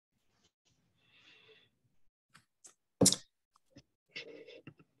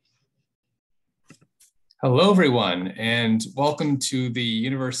Hello, everyone, and welcome to the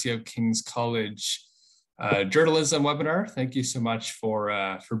University of King's College journalism webinar. Thank you so much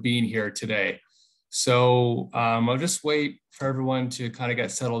for being here today. I'll just wait for everyone to kind of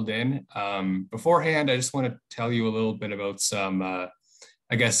get settled in. Beforehand, I just want to tell you a little bit about some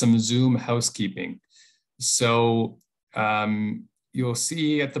Zoom housekeeping. You'll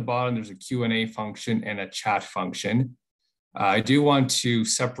see at the bottom, there's a Q&A function and a chat function. I do want to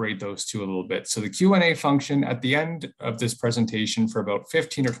separate those two a little bit. So the Q&A function at the end of this presentation for about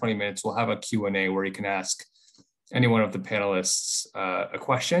 15 or 20 minutes, we'll have a Q&A where you can ask any one of the panelists a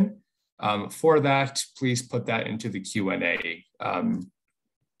question. For that, please put that into the Q&A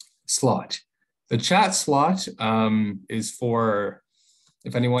slot. The chat slot is for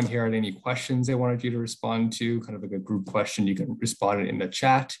if anyone here had any questions they wanted you to respond to, kind of like a group question, you can respond in the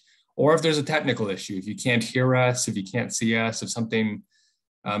chat. Or if there's a technical issue, if you can't hear us, if you can't see us, if something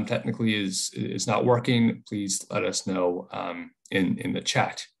technically is not working, please let us know in the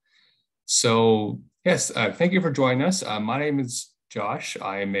chat. So yes, thank you for joining us. My name is Josh.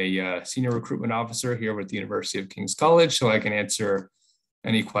 I am a senior recruitment officer here with the University of King's College, so I can answer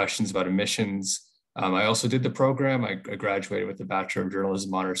any questions about admissions. I also did the program. I graduated with the Bachelor of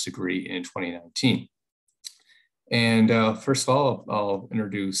Journalism honors degree in 2019. And first of all, I'll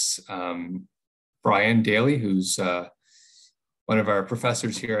introduce Brian Daly, who's one of our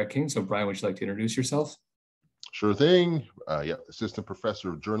professors here at King. So Brian, would you like to introduce yourself? Sure thing. Assistant Professor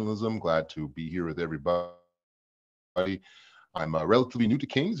of Journalism. Glad to be here with everybody. I'm relatively new to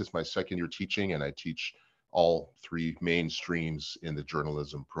King's. It's my second year teaching, and I teach all three main streams in the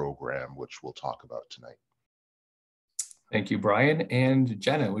journalism program, which we'll talk about tonight. Thank you, Brian. And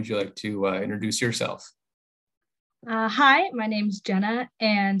Jenna, would you like to introduce yourself? Hi, my name's Jenna,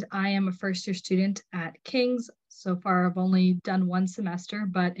 and I am a first-year student at King's. So far, I've only done one semester,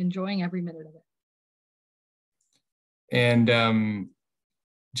 but enjoying every minute of it. And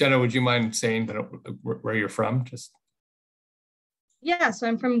Jenna, would you mind saying where you're from? Yeah, so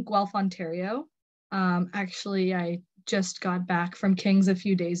I'm from Guelph, Ontario. Actually, I just got back from King's a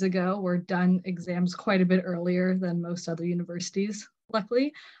few days ago. We're done exams quite a bit earlier than most other universities,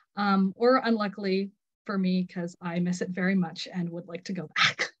 luckily, or unluckily for me, because I miss it very much and would like to go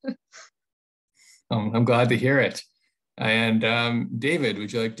back. I'm glad to hear it. And David,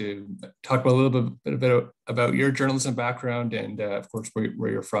 would you like to talk a little bit about your journalism background and, of course, where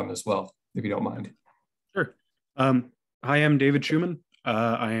you're from as well, if you don't mind? Sure. Hi, I'm David Schumann.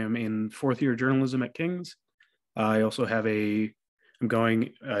 I am in fourth year journalism at King's. I also have doing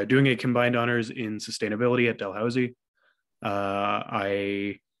a combined honors in sustainability at Dalhousie.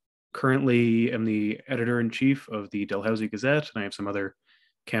 I currently am the editor-in-chief of the Dalhousie Gazette, and I have some other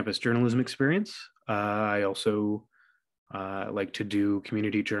campus journalism experience. I also like to do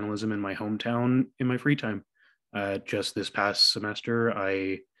community journalism in my hometown in my free time. Just this past semester,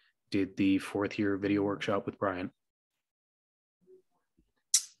 I did the fourth year video workshop with Brian.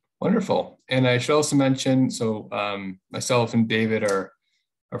 Wonderful. And I should also mention, so myself and David are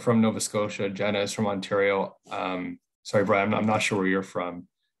from Nova Scotia. Jenna is from Ontario. Sorry, Brian, I'm not sure where you're from.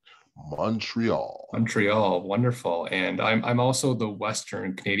 Montreal. Montreal, wonderful. And I'm also the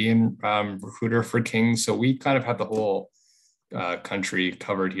Western Canadian recruiter for King. So we kind of have the whole country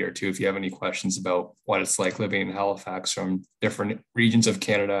covered here too. If you have any questions about what it's like living in Halifax from different regions of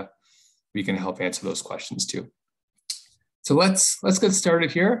Canada, we can help answer those questions too. So let's get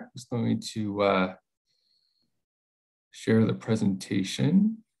started here. I'm just going to share the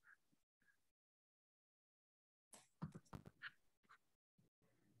presentation.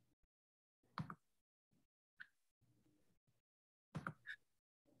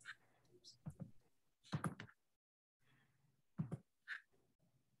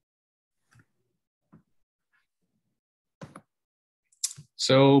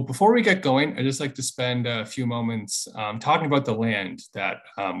 So before we get going, I'd just like to spend a few moments talking about the land that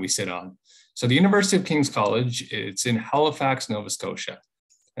we sit on. So the University of King's College, it's in Halifax, Nova Scotia.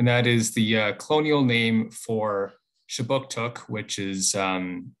 And that is the colonial name for Kjipuktuk, which is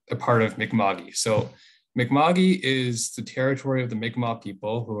a part of Mi'kmaq. So Mi'kmaq is the territory of the Mi'kmaq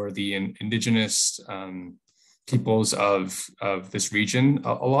people, who are the indigenous peoples of this region.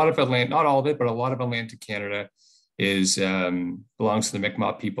 A lot of Atlantic, not all of it, but a lot of Atlantic Canada belongs to the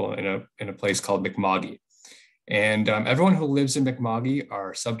Mi'kmaq people in a place called Mi'kmaq. And everyone who lives in Mi'kmaq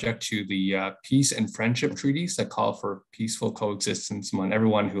are subject to the peace and friendship treaties that call for peaceful coexistence among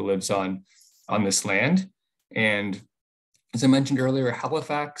everyone who lives on this land. And as I mentioned earlier,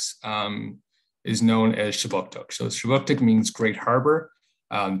 Halifax is known as Kjipuktuk. So Kjipuktuk means Great Harbor.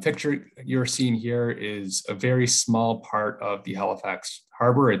 Picture you're seeing here is a very small part of the Halifax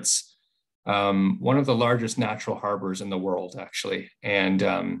Harbor. It's one of the largest natural harbors in the world, actually.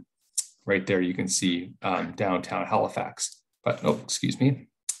 And right there, you can see downtown Halifax. But, oh, excuse me.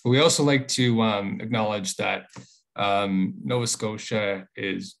 We also like to acknowledge that Nova Scotia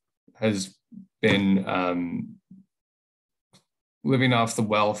has been living off the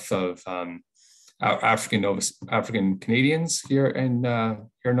wealth of African Canadians here in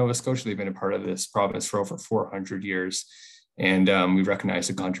Nova Scotia. They've been a part of this province for over 400 years. And we recognize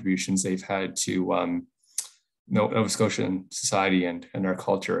the contributions they've had to Nova Scotian society and our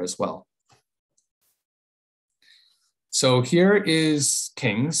culture as well. So here is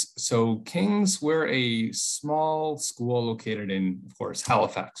King's. So King's, we're a small school located in, of course,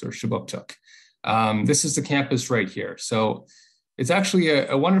 Halifax or Shubucktuk. This is the campus right here. So it's actually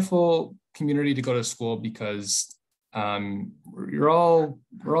a wonderful community to go to school because we're all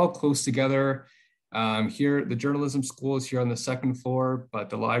close together. Here, the journalism school is here on the second floor, but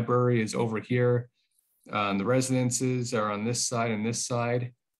the library is over here. The residences are on this side and this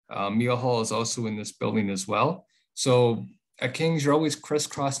side. Meal hall is also in this building as well. So at King's, you're always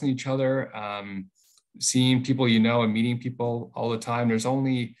crisscrossing each other, seeing people you know and meeting people all the time. There's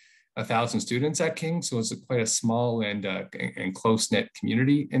only 1,000 students at King's, so it's quite a small and close-knit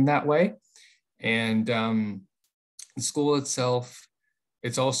community in that way. And the school itself,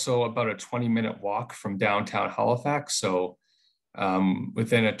 it's also about a 20-minute walk from downtown Halifax. So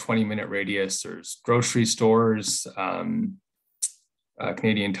within a 20-minute radius, there's grocery stores,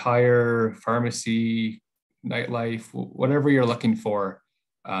 Canadian Tire, pharmacy, nightlife, whatever you're looking for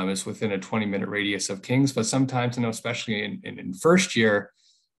is within a 20-minute radius of King's. But sometimes, especially in first year,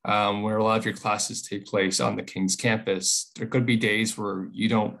 where a lot of your classes take place on the King's campus, there could be days where you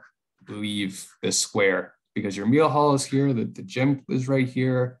don't leave this square because your meal hall is here, the gym is right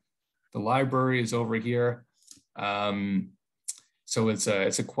here, the library is over here. So it's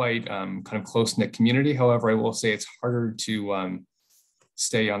a quite kind of close-knit community. However, I will say it's harder to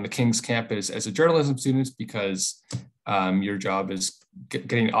stay on the King's campus as a journalism student because your job is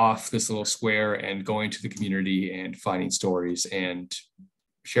getting off this little square and going to the community and finding stories and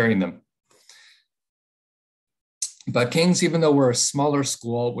sharing them. But King's, even though we're a smaller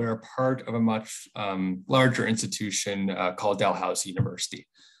school, we're a part of a much larger institution called Dalhousie University.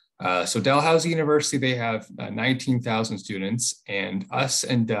 So Dalhousie University, they have 19,000 students, and us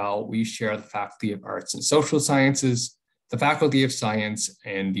and Dal, we share the Faculty of Arts and Social Sciences, the Faculty of Science,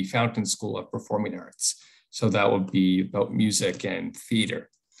 and the Fountain School of Performing Arts. So that would be about music and theater.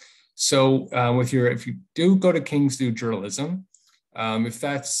 So if you do go to King's do journalism,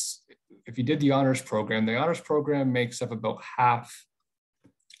 if you did the honors program, the honors program makes up about half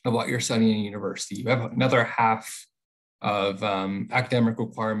of what you're studying in university. You have another half of academic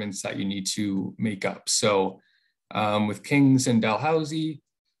requirements that you need to make up. So with King's and Dalhousie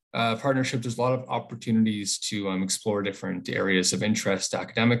partnership, there's a lot of opportunities to explore different areas of interest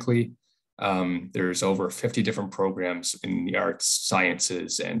academically. There's over 50 different programs in the arts,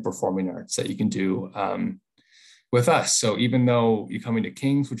 sciences, and performing arts that you can do with us. So even though you come into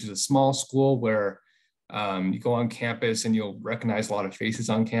King's, which is a small school where you go on campus and you'll recognize a lot of faces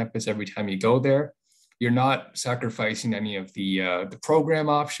on campus every time you go there, you're not sacrificing any of the program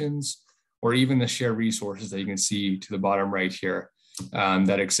options or even the shared resources that you can see to the bottom right here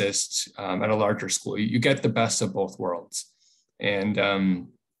that exist at a larger school. You get the best of both worlds. And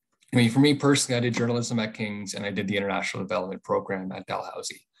I mean, for me personally, I did journalism at King's and I did the international development program at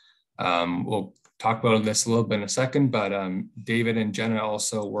Dalhousie. We'll talk about this a little bit in a second, but David and Jenna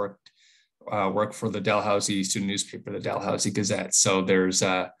also work for the Dalhousie student newspaper, the Dalhousie Gazette. So there's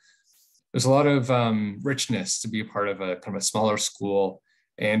a lot of richness to be a part of a kind of a smaller school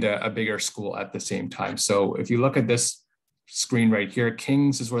and a bigger school at the same time. So if you look at this screen right here,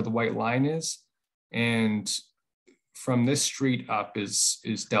 King's is where the white line is, and from this street up is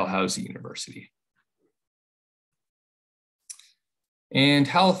Dalhousie University. And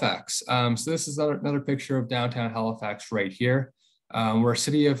Halifax. So this is another picture of downtown Halifax right here. We're a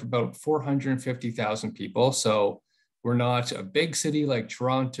city of about 450,000 people. So we're not a big city like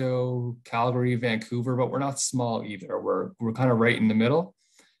Toronto, Calgary, Vancouver, but we're not small either. We're kind of right in the middle.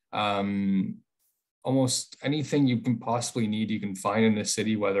 Almost anything you can possibly need, you can find in the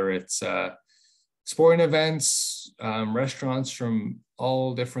city, whether it's sporting events, restaurants from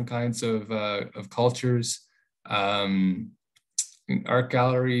all different kinds of cultures, art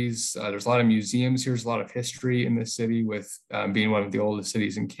galleries. There's a lot of museums here. There's a lot of history in the city with being one of the oldest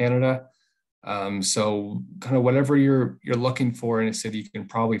cities in Canada. So kind of whatever you're looking for in a city, you can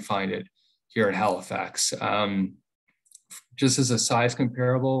probably find it here in Halifax. Just as a size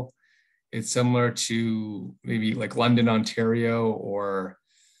comparable, it's similar to maybe like London, Ontario, or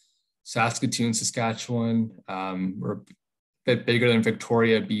Saskatoon, Saskatchewan. We're a bit bigger than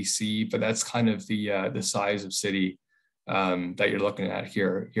Victoria, BC, but that's kind of the size of city that you're looking at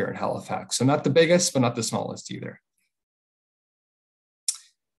here in Halifax. So not the biggest, but not the smallest either.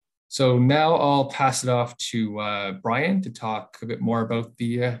 So now I'll pass it off to Brian to talk a bit more about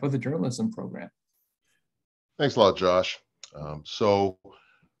the journalism program. Thanks a lot, Josh. So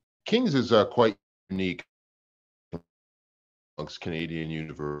King's is quite unique amongst Canadian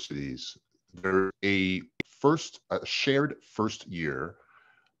universities. There's a shared first year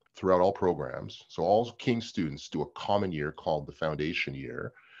throughout all programs. So all King's students do a common year called the foundation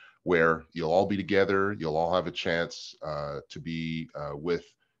year, where you'll all be together. You'll all have a chance to be with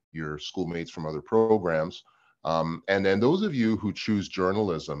your schoolmates from other programs. And then those of you who choose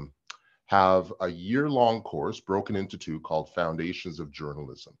journalism have a year-long course broken into two called Foundations of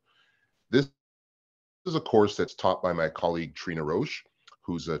Journalism. This is a course that's taught by my colleague Trina Roche,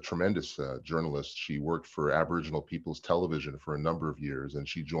 who's a tremendous journalist. She worked for Aboriginal People's Television for a number of years, and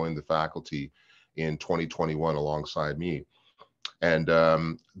she joined the faculty in 2021 alongside me. And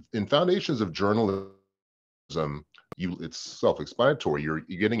in Foundations of Journalism, it's self-explanatory. You're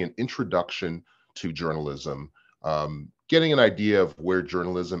getting an introduction to journalism, getting an idea of where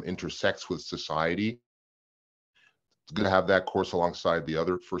journalism intersects with society. It's good to have that course alongside the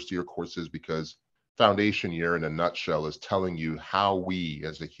other first-year courses, because foundation year in a nutshell is telling you how we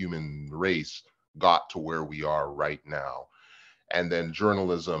as a human race got to where we are right now. And then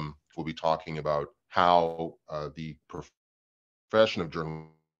journalism, we'll be talking about how the profession of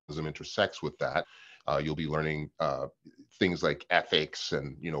journalism intersects with that. You'll be learning things like ethics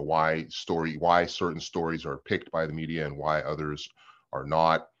and, you know, why certain stories are picked by the media and why others are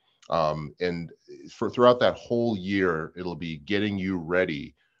not. And throughout that whole year, it'll be getting you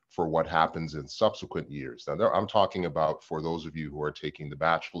ready for what happens in subsequent years. Now, I'm talking about for those of you who are taking the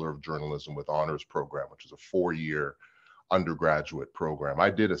Bachelor of Journalism with Honors program, which is a 4-year undergraduate program. I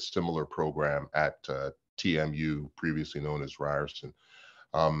did a similar program at TMU, previously known as Ryerson.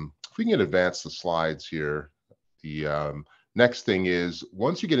 If we can advance the slides here, the next thing is,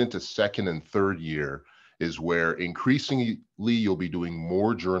 once you get into second and third year is where increasingly you'll be doing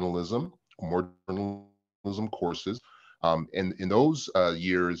more journalism courses. And in those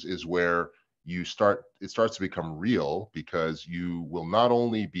years is where it starts to become real, because you will not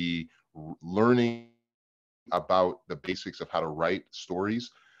only be learning about the basics of how to write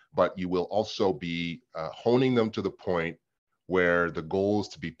stories, but you will also be honing them to the point where the goal is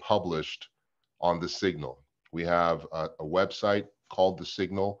to be published on The Signal. We have a website called The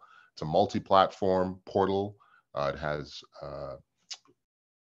Signal. It's a multi-platform portal. It has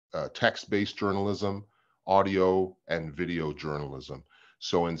text-based journalism, audio, and video journalism.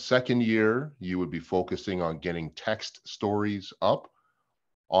 So in second year, you would be focusing on getting text stories up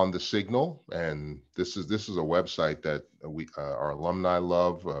on The Signal. And this is a website that our alumni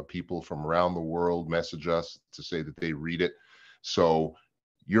love. People from around the world message us to say that they read it. So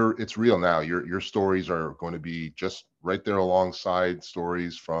it's real now. Your stories are going to be just right there alongside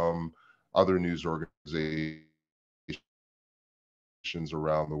stories from other news organizations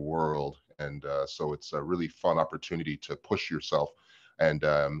around the world. And so it's a really fun opportunity to push yourself and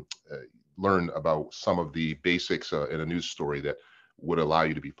learn about some of the basics in a news story that would allow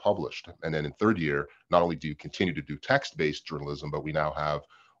you to be published. And then in third year, not only do you continue to do text-based journalism, but we now have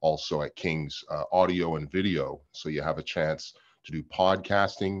also at King's audio and video. So you have a chance to do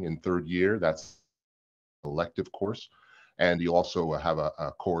podcasting in third year. That's an elective course. And you also have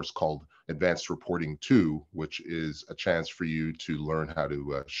a course called Advanced Reporting 2, which is a chance for you to learn how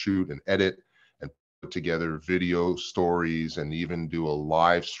to shoot and edit and put together video stories, and even do a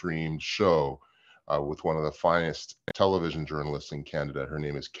live streamed show with one of the finest television journalists in Canada. Her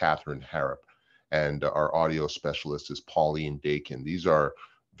name is Catherine Harrop, and our audio specialist is Pauline Dakin. These are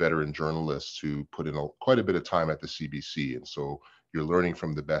veteran journalists who put in quite a bit of time at the CBC, and so you're learning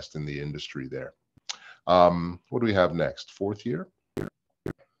from the best in the industry there. What do we have next? Fourth year?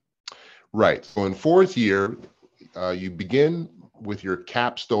 Right. So in fourth year, you begin with your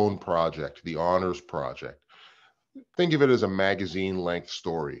capstone project, the honors project. Think of it as a magazine-length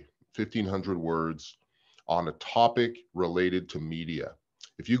story, 1,500 words on a topic related to media.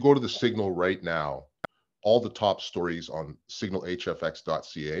 If you go to the Signal right now, all the top stories on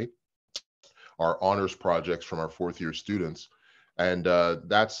signalhfx.ca are honors projects from our fourth-year students. And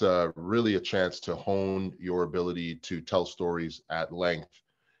that's really a chance to hone your ability to tell stories at length.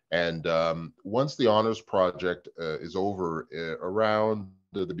 And once the honors project is over around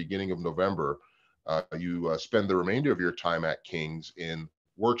the beginning of November, you spend the remainder of your time at King's in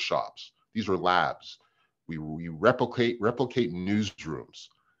workshops. These are labs. We replicate newsrooms.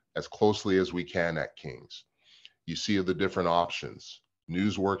 as closely as we can at King's. You see the different options.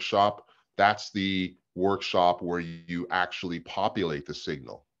 News workshop, that's the workshop where you actually populate the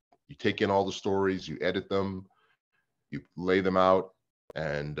signal. You take in all the stories, you edit them, you lay them out,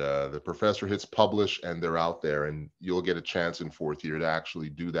 and the professor hits publish, and they're out there, and you'll get a chance in fourth year to actually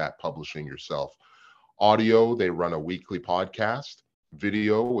do that publishing yourself. Audio, they run a weekly podcast.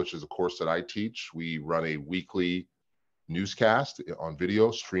 Video, which is a course that I teach, we run a weekly newscast on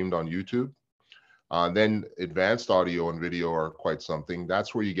video streamed on YouTube. Then advanced audio and video are quite something.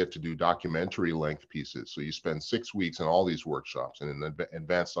 That's where you get to do documentary length pieces. So you spend 6 weeks in all these workshops, and in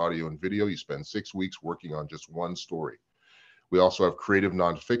advanced audio and video, you spend 6 weeks working on just one story. We also have creative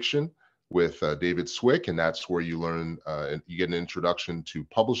nonfiction with David Swick, and that's where you learn, you get an introduction to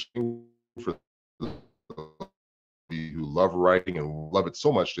publishing for you who love writing and love it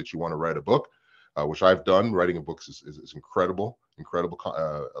so much that you want to write a book, which I've done. Writing a book is incredible,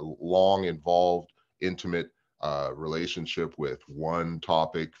 a long, involved, intimate relationship with one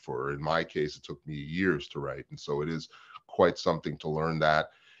topic. For, in my case, it took me years to write. And so it is quite something to learn that.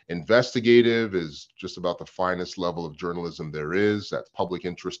 Investigative is just about the finest level of journalism there is. That's public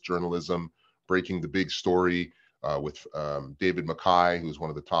interest journalism, breaking the big story with David Mackay, who's one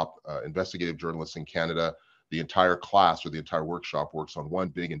of the top investigative journalists in Canada. The entire class or the entire workshop works on one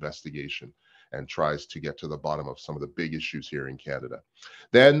big investigation and tries to get to the bottom of some of the big issues here in Canada.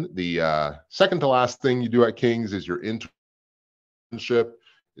 Then the second to last thing you do at King's is your internship.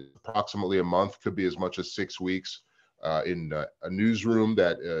 Approximately a month, could be as much as 6 weeks in a newsroom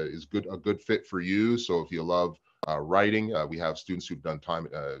that is a good fit for you. So if you love writing, we have students who've done time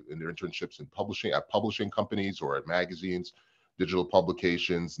in their internships in publishing, at publishing companies or at magazines, digital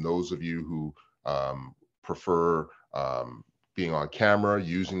publications. And those of you who prefer being on camera,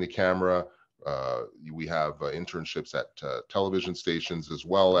 using the camera, we have internships at television stations, as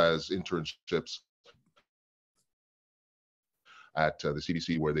well as internships at the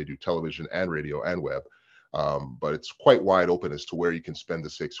CBC, where they do television and radio and web. But it's quite wide open as to where you can spend the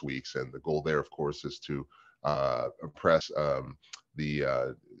 6 weeks. And the goal there, of course, is to impress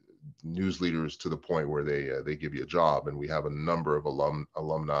the news leaders to the point where they give you a job. And we have a number of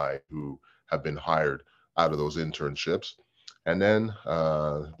alumni who have been hired out of those internships. And then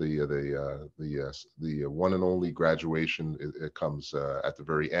the one and only graduation, it comes at the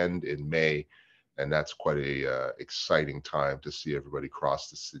very end in May, and that's quite a exciting time to see everybody cross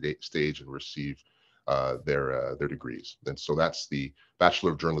the stage and receive their degrees. And so that's the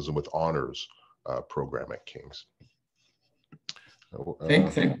Bachelor of Journalism with Honors program at King's.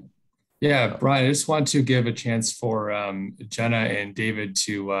 Yeah, Brian, I just want to give a chance for Jenna and David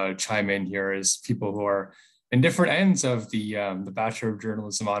to chime in here as people who are in different ends of the Bachelor of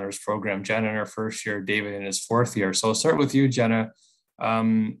Journalism Honors program. Jenna in her first year, David in his fourth year. So I'll start with you, Jenna.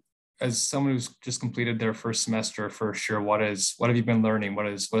 As someone who's just completed their first semester, first year, what have you been learning? What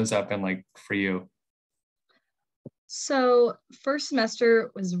has that been like for you? So first semester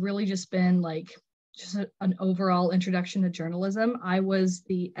was really just been like an overall introduction to journalism. I was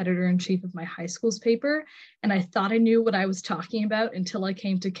the editor-in-chief of my high school's paper, and I thought I knew what I was talking about until I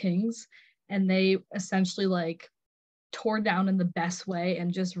came to King's, and they essentially like tore down in the best way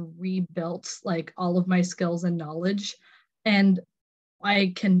and just rebuilt like all of my skills and knowledge. And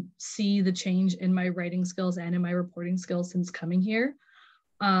I can see the change in my writing skills and in my reporting skills since coming here.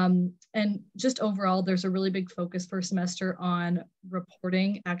 And just overall, there's a really big focus first semester on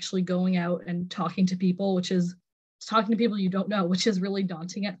reporting, actually going out and talking to people, which is talking to people you don't know, which is really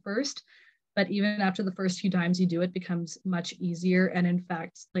daunting at first. But even after the first few times you do it, becomes much easier and in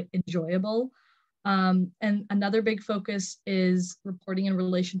fact, like enjoyable. And another big focus is reporting in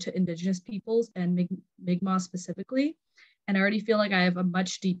relation to Indigenous peoples and Mi'kmaq specifically. And I already feel like I have a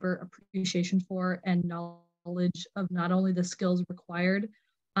much deeper appreciation for and knowledge of not only the skills required,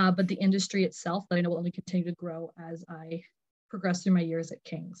 but the industry itself that I know will only continue to grow as I progress through my years at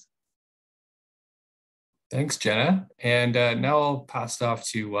King's. Thanks, Jenna. And now I'll pass it off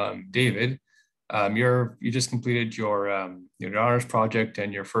to David. You just completed your honors project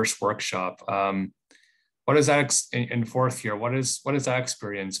and your first workshop. What is that in fourth year? What has that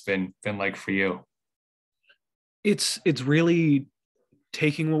experience been like for you? It's really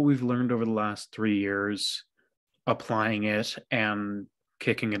taking what we've learned over the last 3 years, applying it, and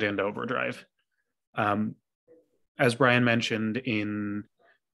kicking it into overdrive. As Brian mentioned, in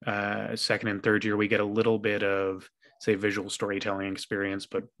second and third year, we get a little bit of, say, visual storytelling experience.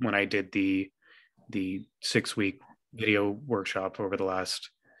 But when I did the 6-week video workshop over the last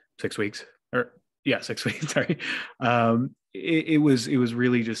 6 weeks, 6 weeks, sorry, it was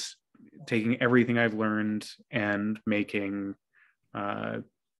really just taking everything I've learned and making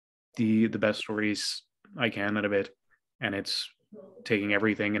the best stories I can out of it, and it's taking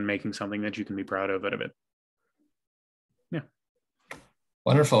everything and making something that you can be proud of out of it. Yeah.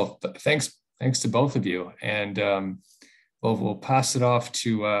 Wonderful. Thanks to both of you. And we'll pass it off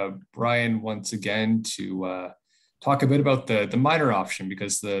to Brian once again to talk a bit about the minor option,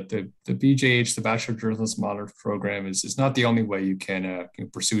 because the BJH, the Bachelor of Journalism Honors Program, is not the only way you can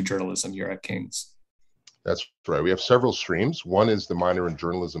pursue journalism here at King's. That's right. We have several streams. One is the minor in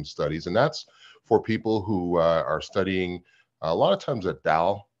journalism studies, and that's for people who are studying a lot of times at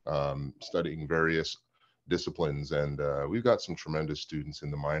DAL, studying various disciplines. And we've got some tremendous students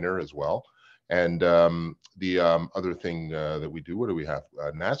in the minor as well. And the other thing that we do, what do we have?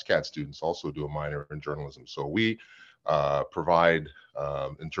 NASCAD students also do a minor in journalism. So we provide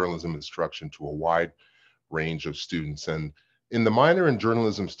in journalism instruction to a wide range of students. And in the minor in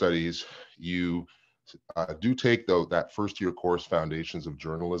journalism studies, you do take that first year course, Foundations of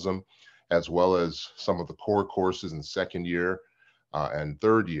Journalism, as well as some of the core courses in second year and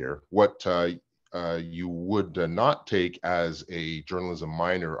third year. What you would not take as a journalism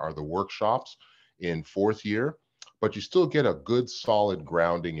minor are the workshops in fourth year, but you still get a good solid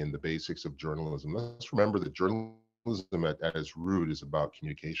grounding in the basics of journalism. Let's remember that journalism at its root is about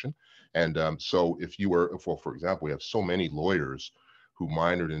communication. And so if you were, for example, we have so many lawyers who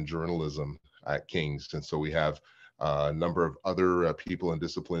minored in journalism at King's. And so we have a number of other people in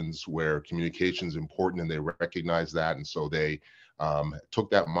disciplines where communication is important and they recognize that. And so they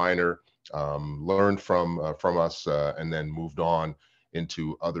took that minor, learned from us, and then moved on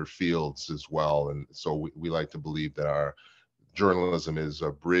into other fields as well. And so we like to believe that our journalism is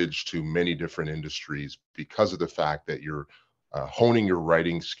a bridge to many different industries because of the fact that you're honing your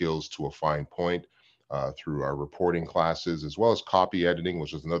writing skills to a fine point through our reporting classes, as well as copy editing,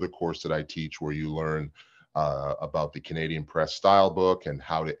 which is another course that I teach, where you learn about the Canadian Press Style Book and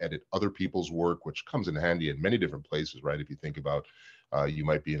how to edit other people's work, which comes in handy in many different places, right? If you think about you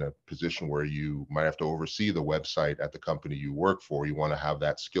might be in a position where you might have to oversee the website at the company you work for. You want to have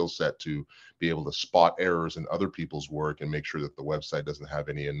that skill set to be able to spot errors in other people's work and make sure that the website doesn't have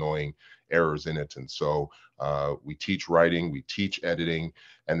any annoying errors in it. And so we teach writing, we teach editing.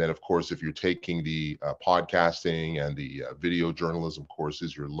 And then, of course, if you're taking the podcasting and the video journalism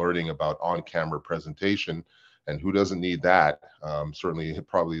courses, you're learning about on-camera presentation. And who doesn't need that? Certainly,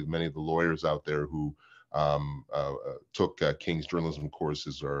 probably many of the lawyers out there who took King's journalism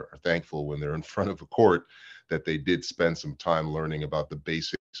courses are thankful when they're in front of a court that they did spend some time learning about the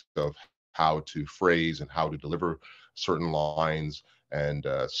basics of how to phrase and how to deliver certain lines and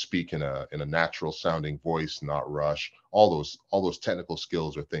speak in a natural sounding voice, not rush. All those technical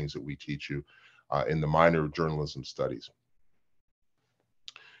skills are things that we teach you in the minor journalism studies.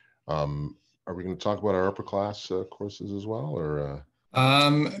 Are we going to talk about our upper class courses as well, or?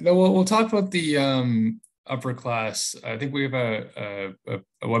 No, we'll talk about the upper class. I think we have a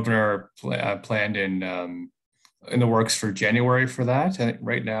webinar planned in the works for January for that. I think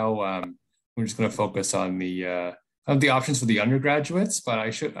right now we're just going to focus on the options for the undergraduates.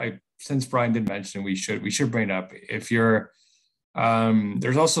 But since Brian did mention, we should bring it up. If you're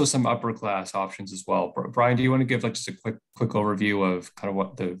there's also some upper class options as well. Brian, do you want to give just a quick overview of kind of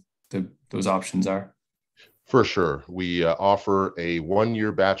what those options are? For sure. We offer a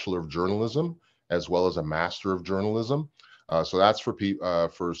one-year Bachelor of Journalism as well as a Master of Journalism. So that's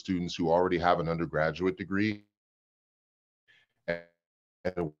for students who already have an undergraduate degree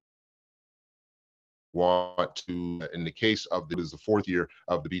and want to, in the case of the fourth year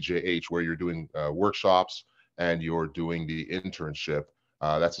of the BJH, where you're doing workshops and you're doing the internship.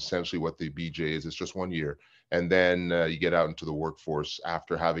 That's essentially what the BJ is. It's just 1 year. And then you get out into the workforce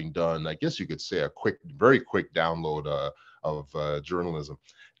after having done, I guess you could say, a very quick download of journalism.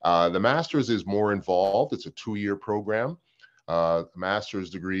 The master's is more involved. It's a 2-year program. Master's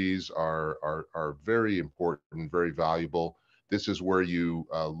degrees are very important, very valuable. This is where you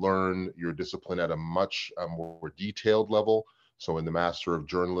learn your discipline at a much more detailed level. So in the Master of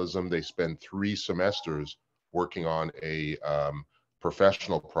Journalism, they spend 3 semesters working on a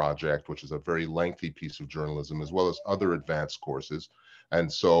professional project, which is a very lengthy piece of journalism, as well as other advanced courses.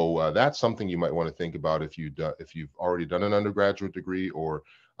 And so that's something you might want to think about if you've already done an undergraduate degree, or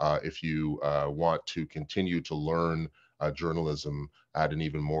if you want to continue to learn journalism at an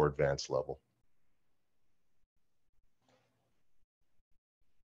even more advanced level.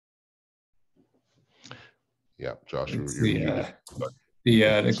 Yeah, Josh,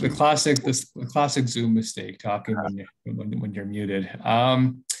 the classic Zoom mistake, talking when you're muted.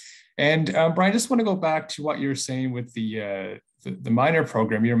 And Brian, I just want to go back to what you're saying with the minor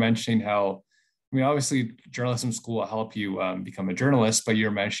program. You're mentioning how I mean, obviously, journalism school will help you become a journalist, but you're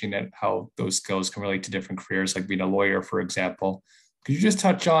mentioning that how those skills can relate to different careers, like being a lawyer, for example. Could you just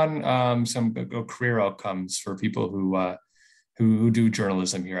touch on some career outcomes for people who do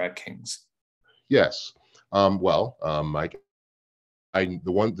journalism here at King's? Yes. The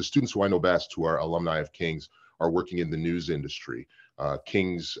students who I know best, who are alumni of King's, are working in the news industry.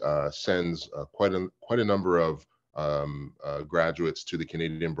 King's sends quite a number of graduates to the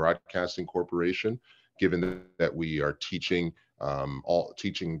Canadian Broadcasting Corporation, given that we are teaching all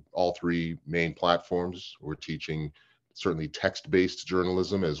three main platforms. We're teaching certainly text-based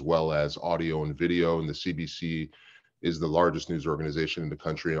journalism as well as audio and video, and the CBC is the largest news organization in the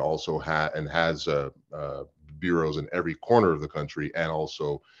country, and also has bureaus in every corner of the country, and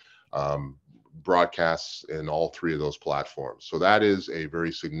also broadcasts in all three of those platforms. So that is a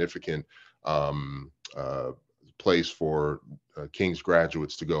very significant place for King's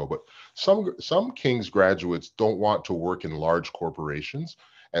graduates to go. But some King's graduates don't want to work in large corporations,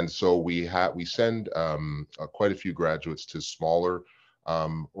 and so we send quite a few graduates to smaller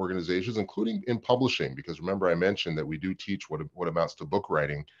organizations, including in publishing, because remember I mentioned that we do teach what amounts to book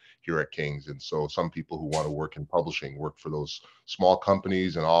writing here at King's. And so some people who want to work in publishing work for those small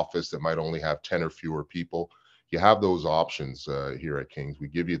companies, an office that might only have 10 or fewer people. You have those options here at King's. We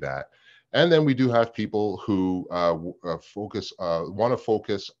give you that. And then we do have people who want to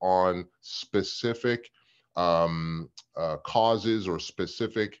focus on specific causes or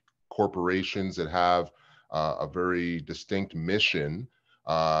specific corporations that have a very distinct mission,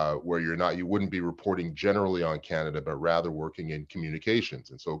 where you wouldn't be reporting generally on Canada, but rather working in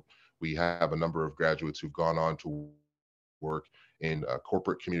communications. And so we have a number of graduates who've gone on to work in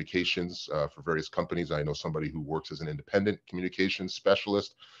corporate communications for various companies. I know somebody who works as an independent communications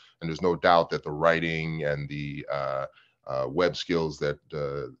specialist, and there's no doubt that the writing and the web skills that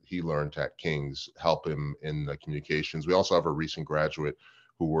he learned at King's help him in the communications. We also have a recent graduate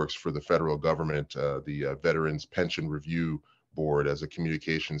who works for the federal government, the Veterans Pension Review Board, as a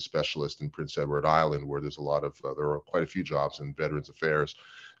communications specialist in Prince Edward Island, where there's there are quite a few jobs in Veterans Affairs.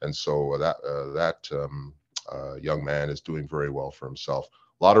 And so that young man is doing very well for himself.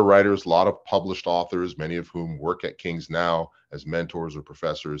 A lot of writers, a lot of published authors, many of whom work at King's now as mentors or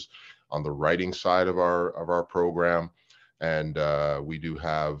professors on the writing side of our program. And we do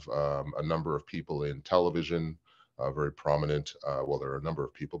have a number of people in television, very prominent. Well, there are a number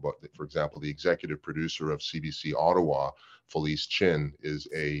of people, but for example, the executive producer of CBC Ottawa, Felice Chin, is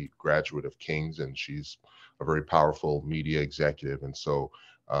a graduate of King's, and she's a very powerful media executive. And so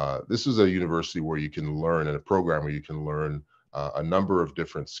this is a university where you can learn, and a program where you can learn a number of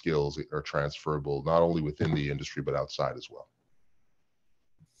different skills that are transferable, not only within the industry, but outside as well.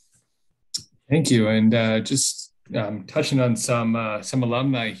 Thank you. And just touching on some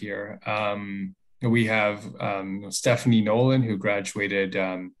alumni here. We have Stephanie Nolan, who graduated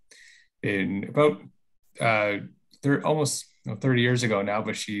in about almost 30 years ago now,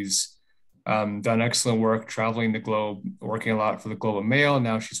 but she's done excellent work traveling the globe, working a lot for the Globe and Mail.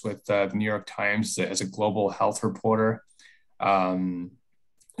 Now she's with the New York Times as a global health reporter.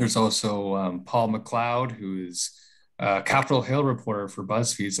 There's also Paul McLeod, who is a Capitol Hill reporter for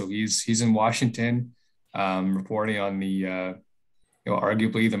BuzzFeed. So he's in Washington, reporting on the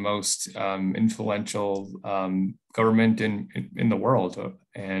arguably the most influential government in the world.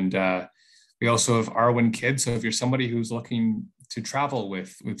 And we also have Arwen Kidd. So if you're somebody who's looking to travel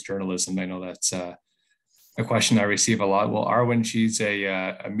with journalism, I know that's a question I receive a lot. Well, Arwen, she's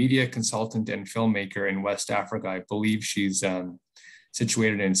a media consultant and filmmaker in West Africa. I believe she's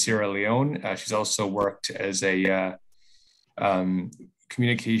situated in Sierra Leone. She's also worked as a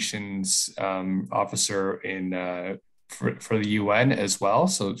communications officer for the UN as well.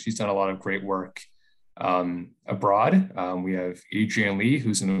 So she's done a lot of great work abroad. We have Adrian Lee,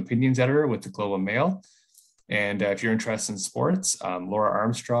 who's an opinions editor with the Globe and Mail. And if you're interested in sports, Laura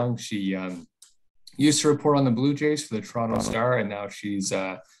Armstrong, she used to report on the Blue Jays for the Toronto Star, and now she's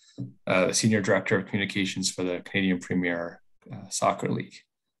the senior director of communications for the Canadian Premier Soccer League.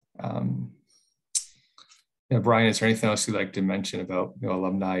 Brian, is there anything else you'd like to mention about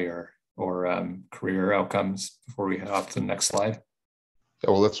alumni or career outcomes before we head off to the next slide? Yeah,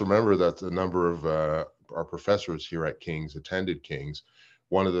 well, let's remember that a number of our professors here at King's attended King's.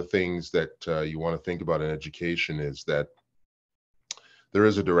 One of the things that you want to think about in education is that there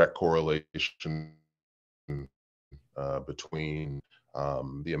is a direct correlation between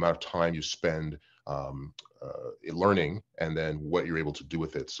the amount of time you spend learning and then what you're able to do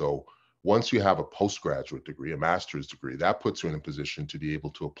with it. So once you have a postgraduate degree, a master's degree, that puts you in a position to be able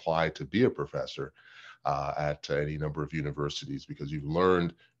to apply to be a professor. at any number of universities, because you've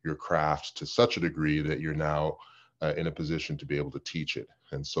learned your craft to such a degree that you're now in a position to be able to teach it.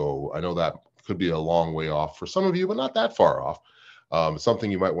 And so I know that could be a long way off for some of you, but not that far off.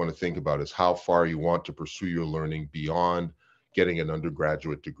 Something you might want to think about is how far you want to pursue your learning beyond getting an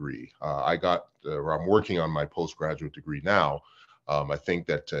undergraduate degree. I'm working on my postgraduate degree now. I think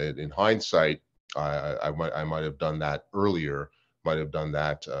that in hindsight, I might have done that earlier. Might have done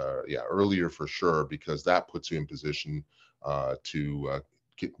that, earlier for sure, because that puts you in position to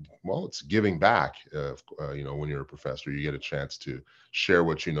it's giving back. When you're a professor, you get a chance to share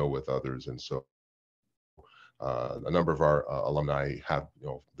what you know with others, and so a number of our alumni have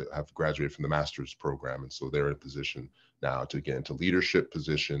graduated from the master's program, and so they're in a position now to get into leadership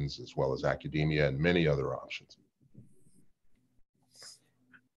positions as well as academia and many other options.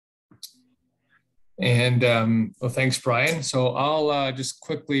 And well, thanks, Brian. So I'll just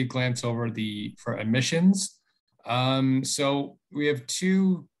quickly glance over for admissions. So we have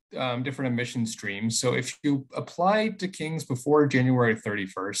two different admission streams. So if you apply to King's before January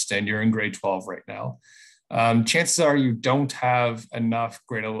 31st and you're in grade 12 right now, chances are you don't have enough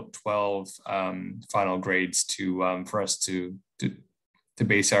grade 12 final grades for us to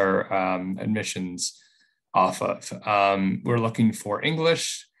base our admissions off of. We're looking for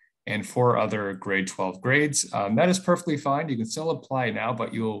English and 4 other grade 12 grades. That is perfectly fine. You can still apply now,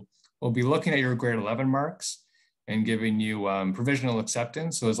 but we'll be looking at your grade 11 marks and giving you provisional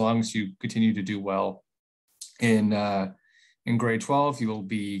acceptance. So as long as you continue to do well in grade 12, you will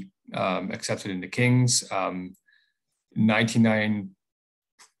be accepted into King's.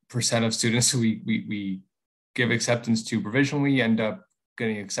 99% of students we give acceptance to provisionally end up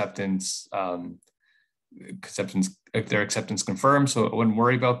getting acceptance if their acceptance confirmed, so I wouldn't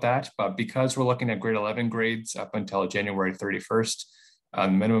worry about that. But because we're looking at grade 11 grades up until January 31st, the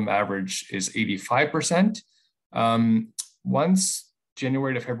minimum average is 85%. Once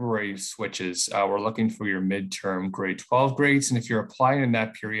January to February switches, we're looking for your midterm grade 12 grades. And if you're applying in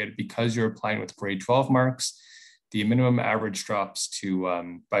that period, because you're applying with grade 12 marks, the minimum average drops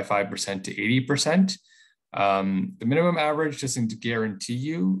to by 5% to 80%. The minimum average doesn't guarantee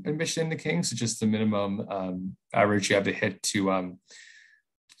you admission to King's. It's just the minimum average you have to hit to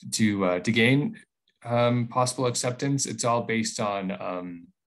gain possible acceptance. It's all based on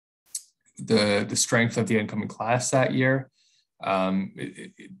the strength of the incoming class that year.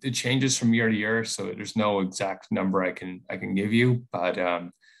 It changes from year to year, so there's no exact number I can give you. But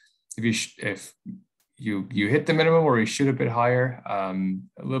if you hit the minimum, or you shoot a bit higher, a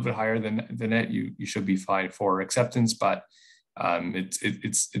little bit higher than it, you should be fine for acceptance. But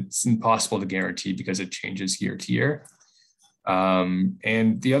it's impossible to guarantee because it changes year to year.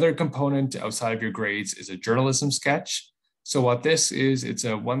 And the other component outside of your grades is a journalism sketch. So what this is, it's a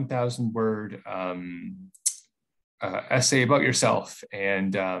 1,000-word essay about yourself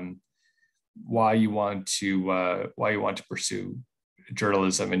and why you want to pursue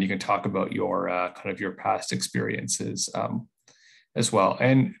journalism, and you can talk about your kind of your past experiences as well.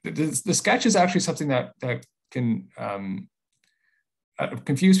 And the sketch is actually something that can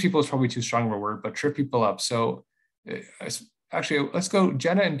confuse people is probably too strong of a word, but trip people up. So actually, let's go.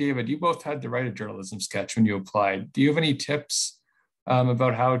 Jenna and David, you both had to write a journalism sketch when you applied. Do you have any tips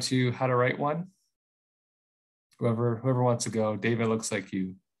about how to write one? Whoever wants to go. David, looks like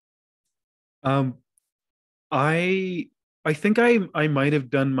you. I think I might have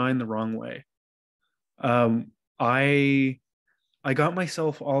done mine the wrong way. I got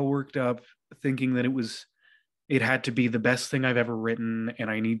myself all worked up thinking that it had to be the best thing I've ever written, and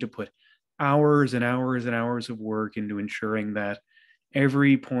I need to put hours and hours and hours of work into ensuring that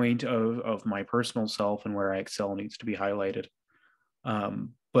every point of my personal self and where I excel needs to be highlighted.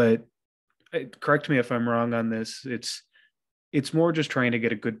 But correct me if I'm wrong on this. It's more just trying to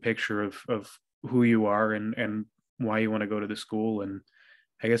get a good picture of who you are and why you want to go to the school. And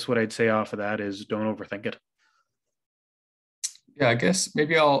I guess what I'd say off of that is don't overthink it. Yeah, I guess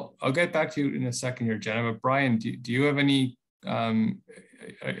maybe I'll get back to you in a second here, Jenna. But Brian, do you have any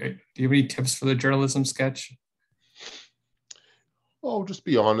tips for the journalism sketch? Oh, just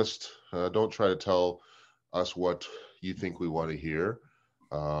be honest. Don't try to tell us what you think we want to hear.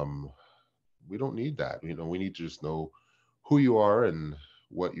 We don't need that. We need to just know who you are and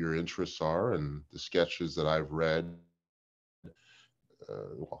what your interests are. And the sketches that I've read,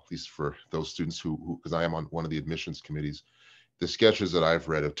 well, at least for those students who, because I am on one of the admissions committees, the sketches that I've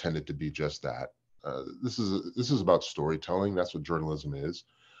read have tended to be just that. This is about storytelling. That's what journalism is.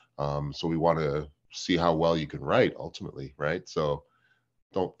 So we want to see how well you can write ultimately, right? So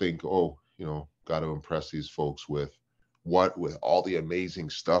don't think, got to impress these folks with what with all the amazing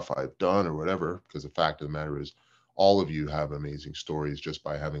stuff I've done or whatever, because the fact of the matter is all of you have amazing stories just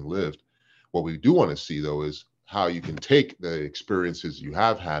by having lived. What we do want to see though is how you can take the experiences you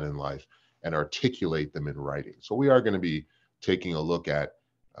have had in life and articulate them in writing. So we are going to be taking a look at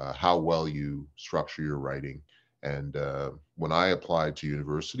how well you structure your writing. And when I applied to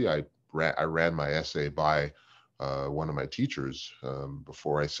university, I ran my essay by one of my teachers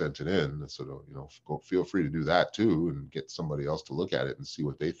before I sent it in. So, you know, feel free to do that too, and get somebody else to look at it and see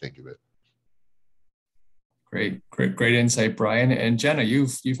what they think of it. Great insight, Brian. And Jenna,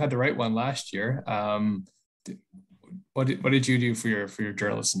 you've had the right one last year. What did you do for your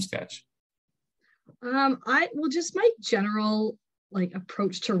journalism sketch? Just my general like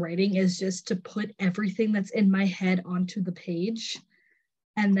approach to writing is just to put everything that's in my head onto the page,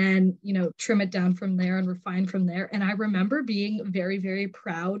 and then, you know, trim it down from there and refine from there. And I remember being very, very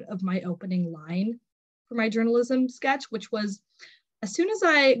proud of my opening line for my journalism sketch, which was, as soon as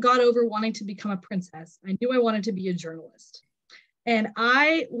I got over wanting to become a princess, I knew I wanted to be a journalist. And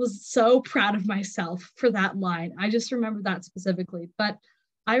I was so proud of myself for that line. I just remember that specifically. But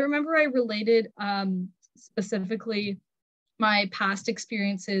I remember I related specifically my past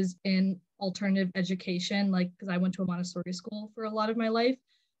experiences in alternative education, like because I went to a Montessori school for a lot of my life,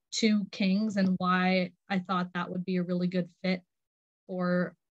 to King's, and why I thought that would be a really good fit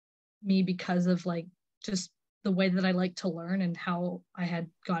for me because of like just the way that I like to learn and how I had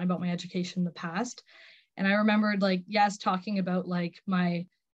gone about my education in the past. And I remembered like, yes, talking about like my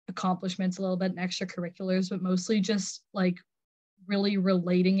accomplishments a little bit and extracurriculars, but mostly just like really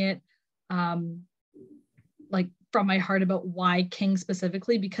relating it like from my heart about why King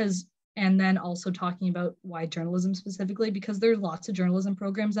specifically, because, and then also talking about why journalism specifically, because there's lots of journalism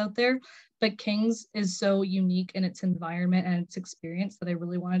programs out there, but King's is so unique in its environment and its experience that I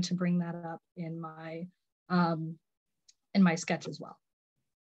really wanted to bring that up in my sketch as well.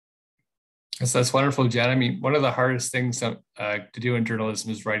 So that's wonderful, Jen. I mean, one of the hardest things to do in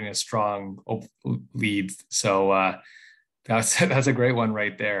journalism is writing a strong lead. So that's a great one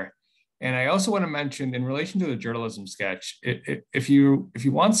right there. And I also want to mention, in relation to the journalism sketch, if you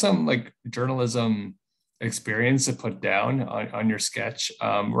want some like journalism experience to put down on your sketch,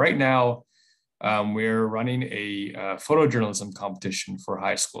 right now we're running a photojournalism competition for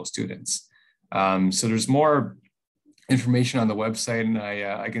high school students. So there's more information on the website, and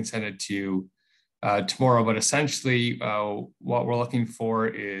I can send it to you tomorrow. But essentially, what we're looking for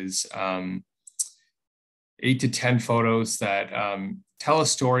is 8 to 10 photos that tell a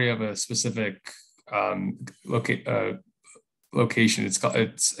story of a specific location. It's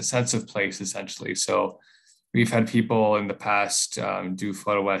a sense of place, essentially. So we've had people in the past do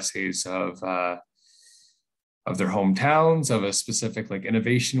photo essays of their hometowns, of a specific like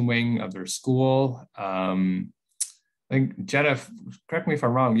innovation wing of their school. I think, Jenna, correct me if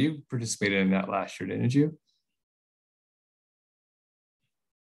I'm wrong, you participated in that last year, didn't you?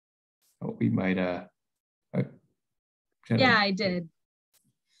 Oh, we might, Jenna. Yeah, I did.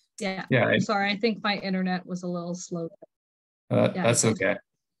 Yeah. Sorry, I think my internet was a little slow. That's okay.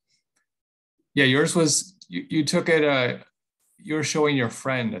 Yeah, yours was, you took it, you were showing your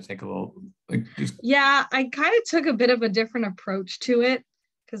friend, I think, a little, like. Yeah, I kind of took a bit of a different approach to it,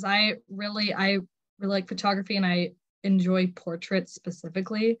 because I really like photography and I enjoy portraits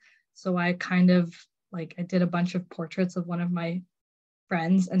specifically. So I kind of like, I did a bunch of portraits of one of my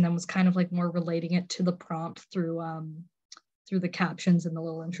friends, and then was kind of like more relating it to the prompt through the captions and the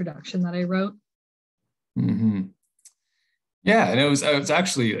little introduction that I wrote. Mm-hmm. Yeah, and it was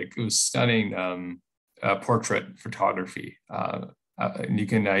actually like, it was stunning portrait photography. And you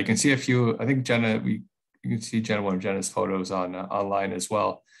can see a few. I think Jenna, you can see one of Jenna's photos on online as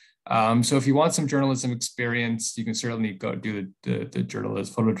well. So if you want some journalism experience, you can certainly go do the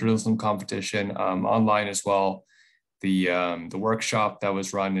photojournalism competition online as well. The workshop that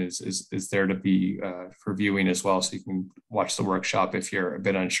was run is there to be for viewing as well, so you can watch the workshop if you're a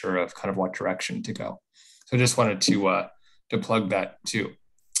bit unsure of kind of what direction to go. So I just wanted to plug that too.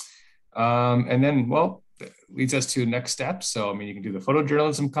 And then, well, that leads us to next steps. So I mean, you can do the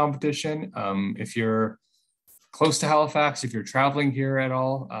photojournalism competition. If you're close to Halifax, if you're traveling here at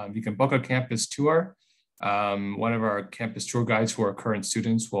all, you can book a campus tour. One of our campus tour guides who are current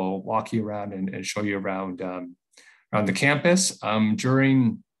students will walk you around and show you around the campus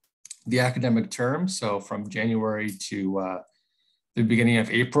during the academic term. So from January to the beginning of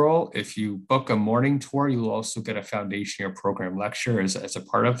April, if you book a morning tour, you'll also get a foundation year program lecture as a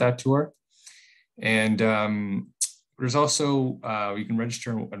part of that tour. And there's also, you can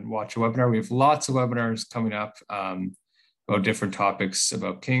register and watch a webinar. We have lots of webinars coming up about different topics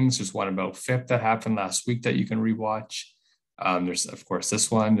about Kings. There's one about FIP that happened last week that you can rewatch. There's, of course,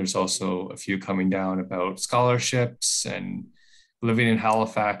 this one. There's also a few coming down about scholarships and living in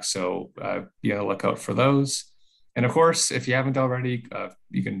Halifax. So be on the lookout for those. And of course, if you haven't already,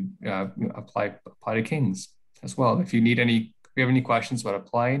 you can apply to Kings as well. If you have any questions about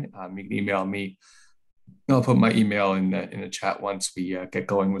applying, you can email me. I'll put my email in the chat once we get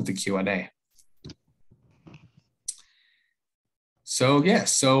going with the Q&A. So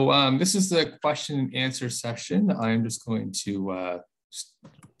this is the question and answer session. I'm just going to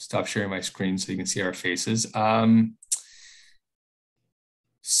stop sharing my screen so you can see our faces. I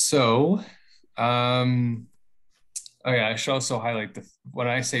should also highlight when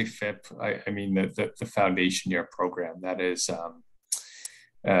I say FIP, I mean the foundation year program. That is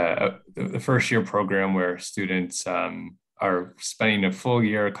the first year program where students are spending a full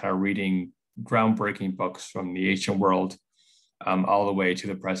year kind of reading groundbreaking books from the ancient world all the way to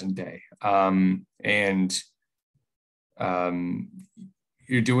the present day.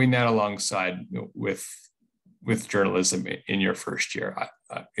 You're doing that alongside with journalism in your first year.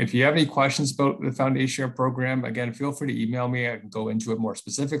 If you have any questions about the foundation year program, again, feel free to email me. I can go into it more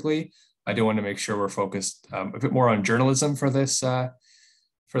specifically. I do want to make sure we're focused a bit more on journalism for this webinar,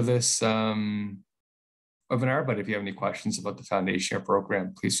 but if you have any questions about the foundation year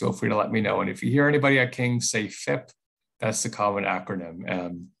program, please feel free to let me know. And if you hear anybody at King's say FIP, that's the common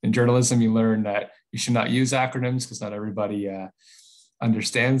acronym. In journalism, you learn that you should not use acronyms because not everybody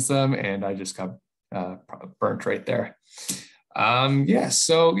understands them, and I just got burnt right there.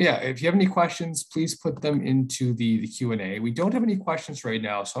 If you have any questions, please put them into the Q&A. We don't have any questions right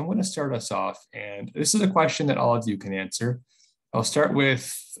now, so I'm going to start us off, and this is a question that all of you can answer. I'll start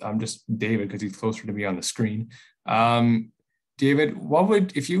with just David because he's closer to me on the screen. David, what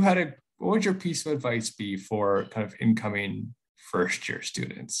would your piece of advice be for kind of incoming first year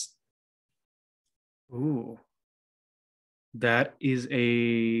students? Ooh, that is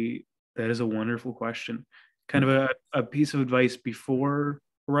a wonderful question. Kind of a piece of advice before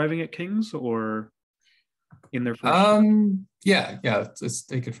arriving at King's or in their first year? Let's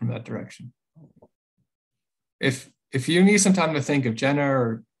take it from that direction. If you need some time to think, if Jenna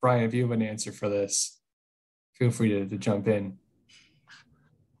or Brian, if you have an answer for this, feel free to jump in.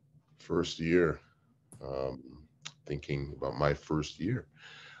 First year, thinking about my first year.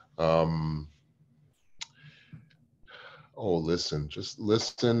 Just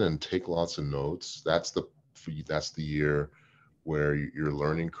listen and take lots of notes. That's the year where your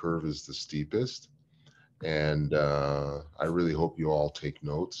learning curve is the steepest. And I really hope you all take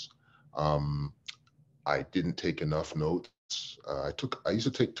notes. I didn't take enough notes. I used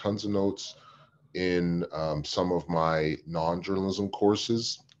to take tons of notes in some of my non-journalism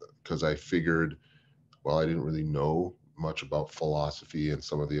courses because I figured, well, I didn't really know much about philosophy and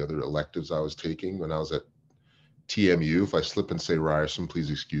some of the other electives I was taking when I was at TMU. If I slip and say Ryerson,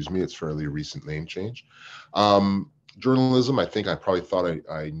 please excuse me. It's fairly recent name change. Journalism, I think I probably thought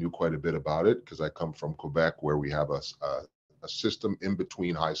I knew quite a bit about it because I come from Quebec, where we have a system in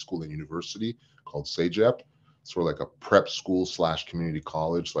between high school and university called CEGEP, sort of like a prep school / community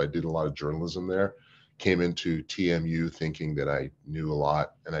college. So I did a lot of journalism there. Came into TMU thinking that I knew a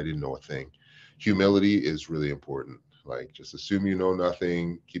lot and I didn't know a thing. Humility is really important. Like, just assume you know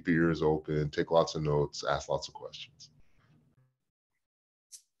nothing, keep your ears open, take lots of notes, ask lots of questions.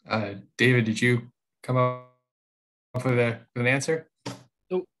 David, did you come up with an answer?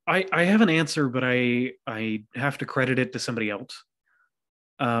 So I have an answer, but I have to credit it to somebody else.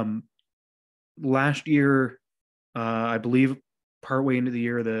 Last year, I believe partway into the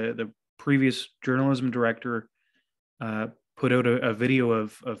year, the previous journalism director put out a video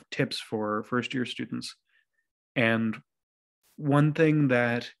of tips for first year students. And one thing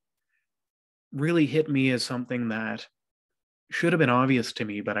that really hit me as something that should have been obvious to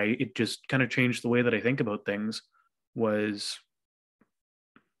me, but it just kind of changed the way that I think about things, was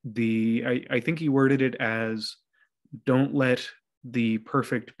I think he worded it as, don't let the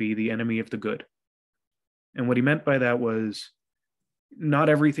perfect be the enemy of the good. And what he meant by that was, not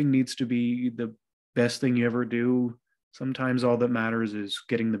everything needs to be the best thing you ever do. Sometimes all that matters is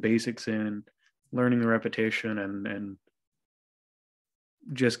getting the basics in, learning the repetition, and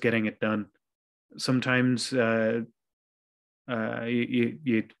just getting it done. Sometimes you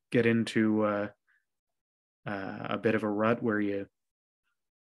get into a bit of a rut where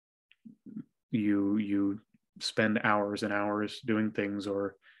you spend hours and hours doing things,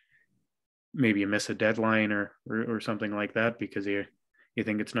 or maybe you miss a deadline or something like that because you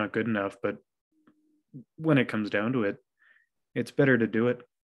think it's not good enough. But when it comes down to it, it's better to do it.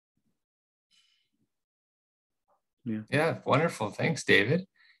 Yeah, wonderful. Thanks, David.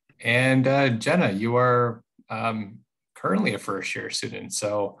 And Jenna, you are currently a first year student.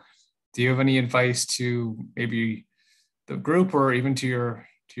 So do you have any advice to maybe the group or even to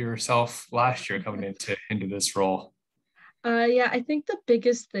yourself last year coming into this role? Yeah, I think the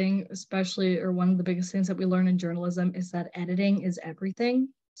biggest thing, especially, or one of the biggest things that we learn in journalism is that editing is everything.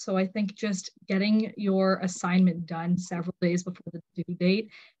 So I think just getting your assignment done several days before the due date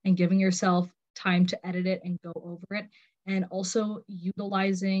and giving yourself time to edit it and go over it, and also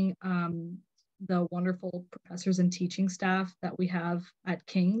utilizing the wonderful professors and teaching staff that we have at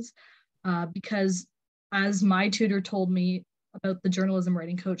King's. Because as my tutor told me about the journalism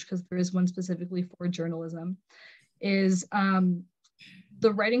writing coach, because there is one specifically for journalism, is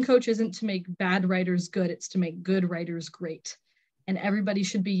the writing coach isn't to make bad writers good, it's to make good writers great. And everybody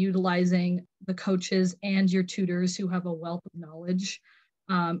should be utilizing the coaches and your tutors who have a wealth of knowledge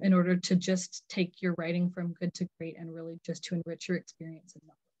in order to just take your writing from good to great and really just to enrich your experience and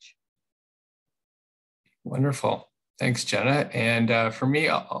knowledge. Wonderful. Thanks, Jenna. And for me,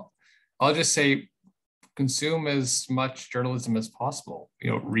 I'll just say consume as much journalism as possible.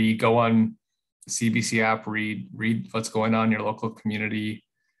 Go on CBC app, read what's going on in your local community,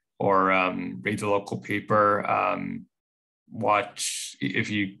 or read the local paper. Watch if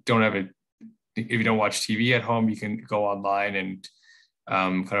you don't watch TV at home, you can go online and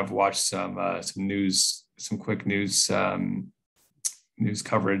kind of watch some news, some quick news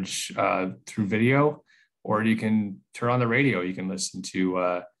coverage through video, or you can turn on the radio. You can listen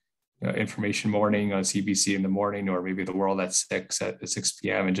to Information Morning on CBC in the morning, or maybe The World at 6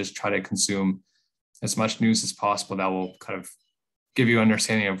 p.m. and just try to consume as much news as possible. That will kind of give you an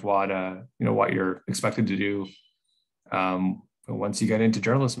understanding of what you're expected to do once you get into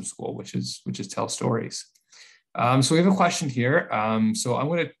journalism school, which is tell stories. So we have a question here. So I'm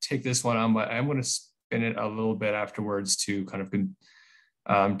going to take this one on, but I'm going to spin it a little bit afterwards to kind of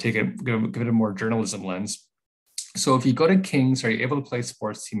give it a more journalism lens. So if you go to King's, are you able to play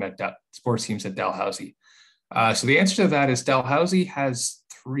sports teams at Dalhousie? So the answer to that is Dalhousie has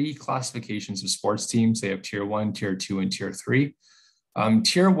 3 classifications of sports teams. They have Tier 1, Tier 2, and Tier 3.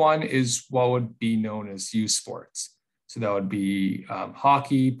 Tier 1 is what would be known as youth sports. So that would be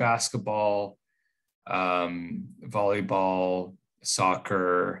hockey, basketball, volleyball,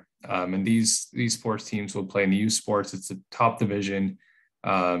 soccer, and these sports teams will play in the youth sports. It's the top division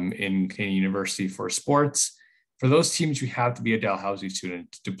in Canadian University for sports. For those teams, you have to be a Dalhousie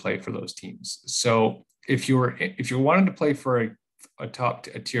student to play for those teams. So if you're wanting to play for a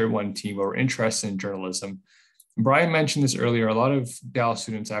Tier 1 team or interested in journalism, Brian mentioned this earlier, a lot of Dal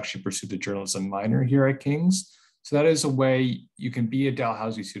students actually pursue the journalism minor here at King's. So that is a way you can be a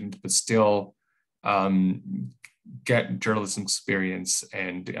Dalhousie student, but still get journalism experience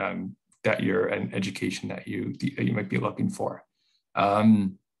and that you're an education that you might be looking for.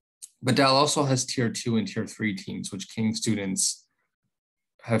 But Dal also has Tier 2 and Tier 3 teams, which King students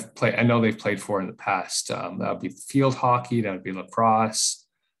have played. I know they've played for in the past. That would be field hockey, that would be lacrosse,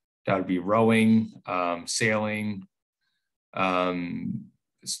 that would be rowing, sailing,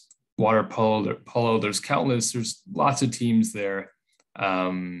 water polo. There's lots of teams there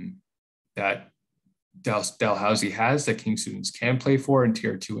that Dalhousie has that King students can play for in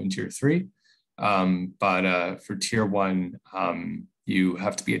Tier 2 and Tier 3. But for Tier 1, you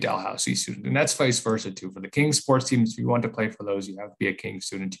have to be a Dalhousie student. And that's vice versa too. For the King sports teams, if you want to play for those, you have to be a King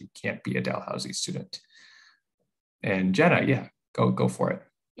student. You can't be a Dalhousie student. And Jenna, yeah, go for it.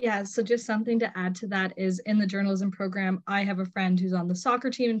 Yeah, so just something to add to that is in the journalism program, I have a friend who's on the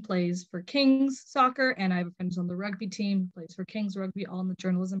soccer team and plays for King's soccer, and I have a friend who's on the rugby team, plays for King's rugby, all in the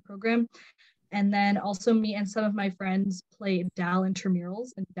journalism program. And then also me and some of my friends play Dal intramurals,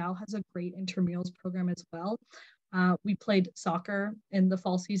 and Dal has a great intramurals program as well. We played soccer in the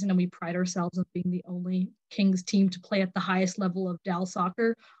fall season, and we pride ourselves on being the only King's team to play at the highest level of Dal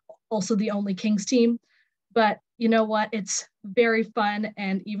soccer, also the only King's team. But you know what? It's very fun,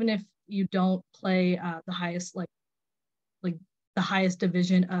 and even if you don't play the highest, like the highest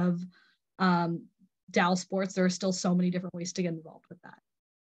division of Dal sports, there are still so many different ways to get involved with that.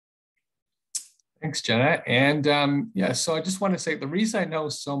 Thanks, Jenna. And yeah, so I just want to say the reason I know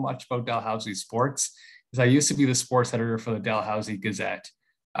so much about Dalhousie sports is I used to be the sports editor for the Dalhousie Gazette.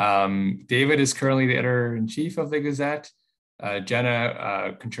 David is currently the editor-in-chief of the Gazette.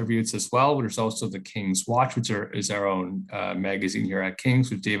 Jenna contributes as well. There's also the King's Watch, which is our own magazine here at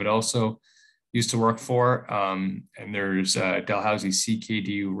King's, which David also used to work for. And there's Dalhousie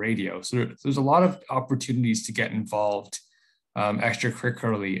CKDU Radio. So there's a lot of opportunities to get involved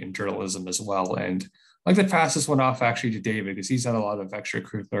extracurricularly in journalism as well. And I'd like to pass this one off actually to David, because he's done a lot of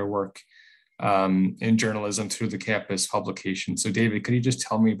extracurricular work in journalism through the campus publication. So David, could you just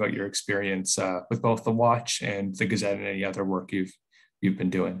tell me about your experience with both the Watch and the Gazette and any other work you've been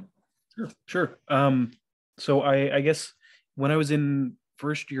doing? Sure. So I guess when I was in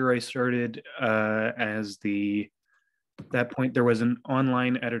first year, I started as that point there was an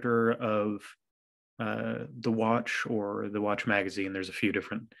online editor of the Watch or the Watch magazine. There's a few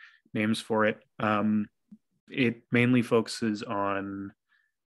different names for it. It mainly focuses on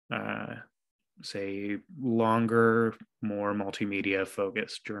say longer, more multimedia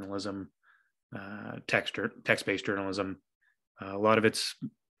focused journalism, text-based journalism. A lot of it's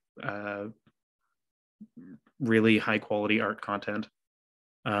really high quality art content.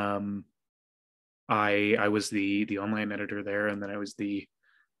 I was the online editor there, and then I was the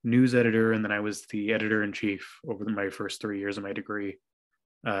news editor, and then I was the editor-in-chief over my first 3 years of my degree.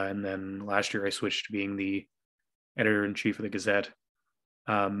 And then last year I switched to being the editor-in-chief of the Gazette.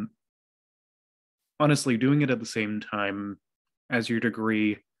 Honestly, doing it at the same time as your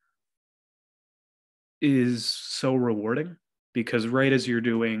degree is so rewarding, because right as you're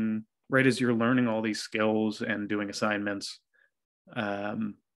learning all these skills and doing assignments,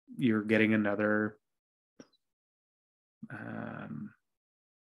 you're getting another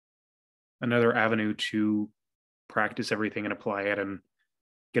avenue to practice everything and apply it and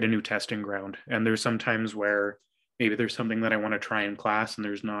get a new testing ground. And there's some times where maybe there's something that I want to try in class and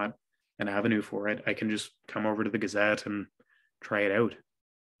there's not an avenue for it. I can just come over to the Gazette and try it out.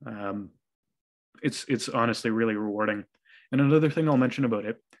 It's honestly really rewarding. And another thing I'll mention about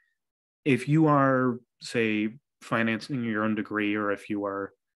it, if you are, say, financing your own degree, or if you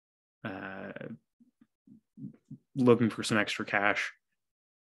are looking for some extra cash,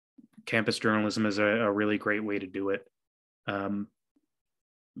 campus journalism is a really great way to do it.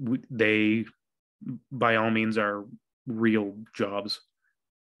 They, by all means, are real jobs.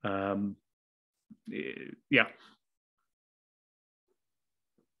 Yeah.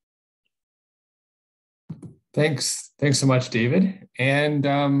 Thanks so much, David.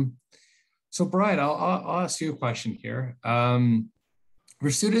 And so Brian, I'll ask you a question here. For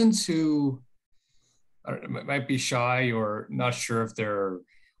students who might be shy or not sure if their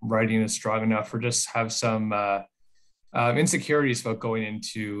writing is strong enough, or just have some insecurities about going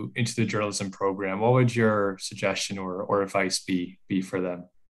into the journalism program, what would your suggestion or advice be for them?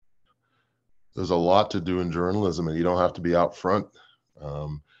 There's a lot to do in journalism, and you don't have to be out front.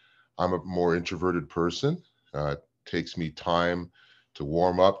 I'm a more introverted person. It takes me time to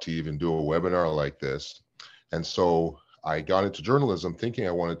warm up to even do a webinar like this. And so I got into journalism thinking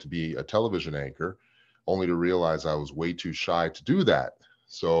I wanted to be a television anchor, only to realize I was way too shy to do that.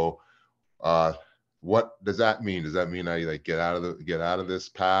 So what does that mean? Does that mean I like get out of this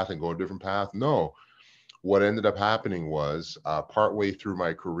path and go a different path? No. What ended up happening was partway through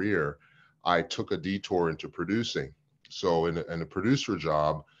my career, I took a detour into producing. So in a producer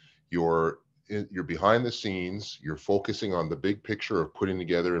job, you're behind the scenes, you're focusing on the big picture of putting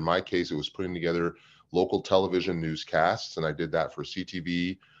together, in my case, it was putting together local television newscasts. And I did that for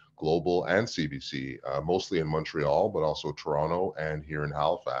CTV, Global, and CBC, mostly in Montreal, but also Toronto and here in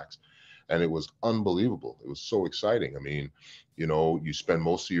Halifax. And it was unbelievable. It was so exciting. I mean, you spend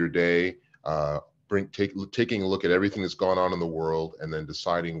most of your day taking a look at everything that's gone on in the world and then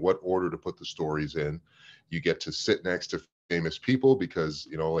deciding what order to put the stories in. You get to sit next to famous people because,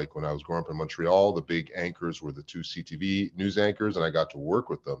 like when I was growing up in Montreal, the big anchors were the two CTV news anchors, and I got to work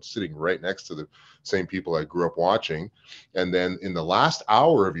with them, sitting right next to the same people I grew up watching. And then in the last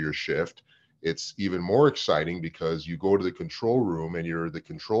hour of your shift, it's even more exciting because you go to the control room and you're the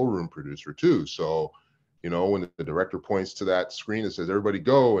control room producer too. So, when the director points to that screen that says, everybody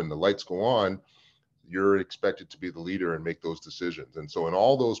go, and the lights go on, you're expected to be the leader and make those decisions. And so in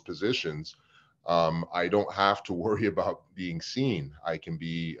all those positions, I don't have to worry about being seen. I can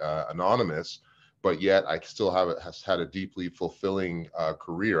be anonymous, but yet I still has had a deeply fulfilling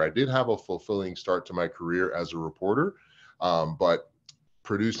career. I did have a fulfilling start to my career as a reporter, but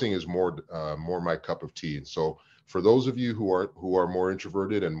producing is more my cup of tea. And so for those of you who are more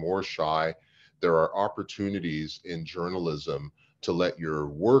introverted and more shy, there are opportunities in journalism to let your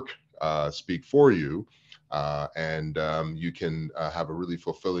work speak for you. And you can have a really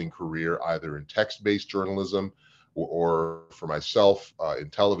fulfilling career either in text-based journalism or for myself in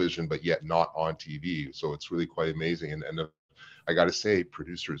television, but yet not on TV. So it's really quite amazing. And I got to say,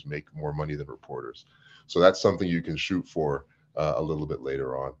 producers make more money than reporters. So that's something you can shoot for a little bit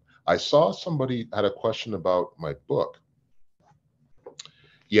later on. I saw somebody had a question about my book.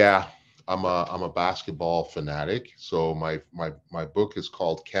 Yeah, I'm a basketball fanatic. So my book is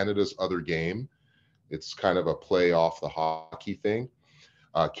called Canada's Other Game. It's kind of a play off the hockey thing.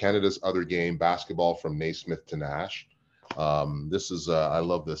 Canada's Other Game, Basketball from Naismith to Nash. This is, I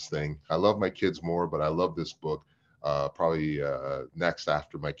love this thing. I love my kids more, but I love this book probably next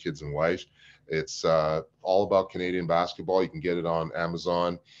after my kids and wife. It's all about Canadian basketball. You can get it on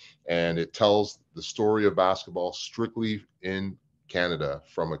Amazon, and it tells the story of basketball strictly in Canada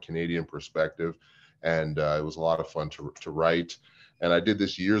from a Canadian perspective. And it was a lot of fun to write. And I did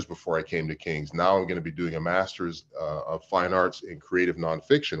this years before I came to King's. Now I'm going to be doing a master's of fine arts in creative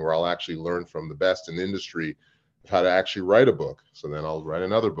nonfiction, where I'll actually learn from the best in the industry how to actually write a book. So then I'll write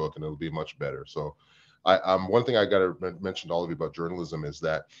another book and it'll be much better. So one thing I got to mention to all of you about journalism is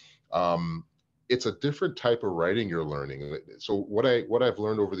that it's a different type of writing you're learning. So what I've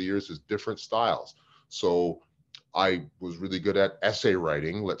learned over the years is different styles. So I was really good at essay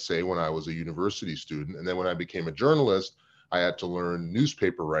writing, let's say, when I was a university student. And then when I became a journalist, I had to learn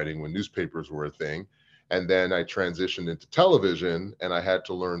newspaper writing when newspapers were a thing. And then I transitioned into television and I had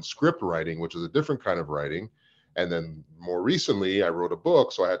to learn script writing, which is a different kind of writing. And then more recently, I wrote a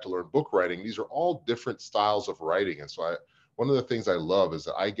book, so I had to learn book writing. These are all different styles of writing. And so one of the things I love is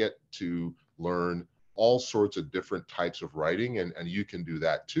that I get to learn all sorts of different types of writing, and you can do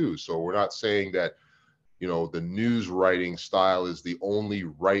that too. So we're not saying that, you know, the news writing style is the only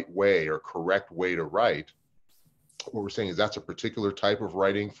right way or correct way to write. What we're saying is that's a particular type of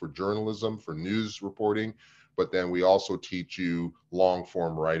writing for journalism, for news reporting, but then we also teach you long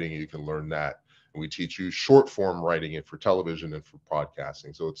form writing, and you can learn that. And we teach you short form writing it for television and for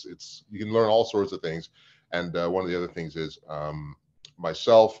podcasting. So it's you can learn all sorts of things. And one of the other things is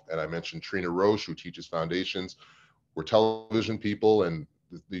myself, and I mentioned Trina Roche, who teaches foundations. We're television people, and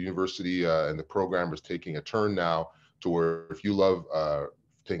the university and the program is taking a turn now to where if you love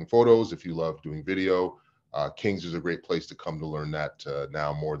taking photos, if you love doing video, King's is a great place to come to learn that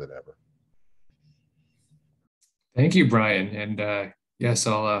now more than ever. Thank you, Brian. And yes,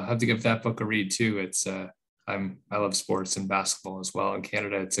 I'll have to give that book a read too. It's I love sports and basketball as well in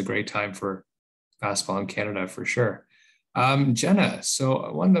Canada. It's a great time for basketball in Canada for sure. Jenna, so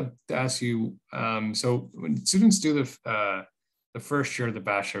I wanted to ask you, so when students do the first year of the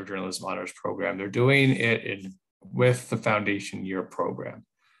Bachelor of Journalism Honors Program, they're doing it with the Foundation Year Program.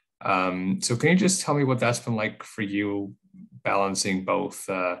 So can you just tell me what that's been like for you, balancing both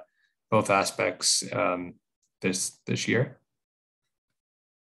aspects this year?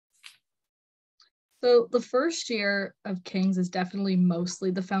 So the first year of King's is definitely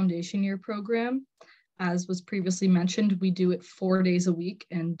mostly the Foundation Year Program. As was previously mentioned, we do it 4 days a week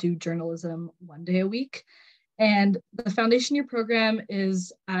and do journalism 1 day a week. And the Foundation Year Program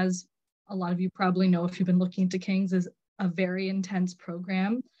is, as a lot of you probably know if you've been looking into King's, is a very intense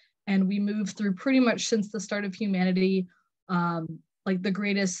program. And we move through pretty much since the start of humanity, like the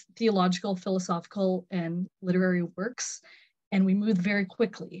greatest theological, philosophical, and literary works. And we move very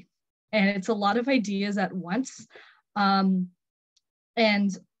quickly. And it's a lot of ideas at once. And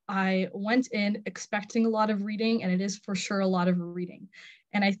I went in expecting a lot of reading, and it is for sure a lot of reading.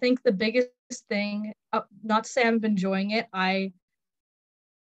 And I think the biggest thing, not to say I haven't been enjoying it, I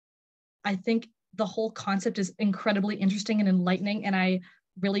think the whole concept is incredibly interesting and enlightening, and I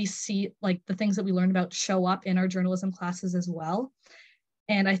really see like the things that we learned about show up in our journalism classes as well.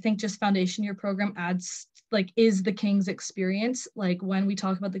 And I think just Foundation Year Program adds, like, is the King's experience. Like when we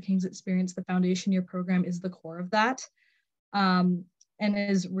talk about the King's experience, the Foundation Year Program is the core of that. And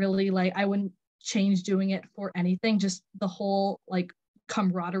is really like, I wouldn't change doing it for anything. Just the whole like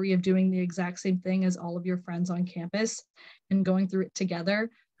camaraderie of doing the exact same thing as all of your friends on campus and going through it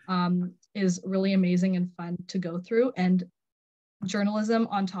together is really amazing and fun to go through. And journalism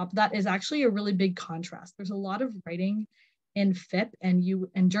on top of that is actually a really big contrast. There's a lot of writing in FIP, and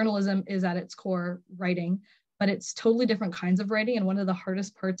journalism is at its core writing, but it's totally different kinds of writing. And one of the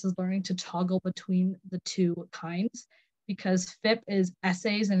hardest parts is learning to toggle between the two kinds, because FIP is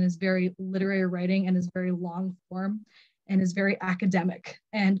essays and is very literary writing and is very long form and is very academic.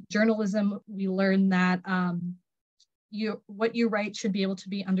 And journalism, we learn that what you write should be able to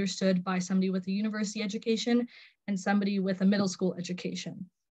be understood by somebody with a university education and somebody with a middle school education.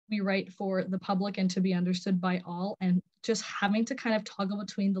 We write for the public and to be understood by all, and just having to kind of toggle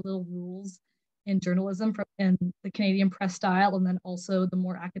between the little rules in journalism in the Canadian press style and then also the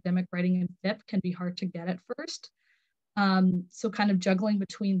more academic writing in FIP can be hard to get at first. So kind of juggling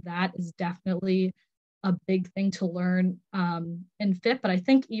between that is definitely a big thing to learn in FIP, but I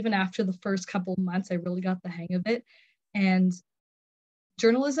think even after the first couple of months, I really got the hang of it. And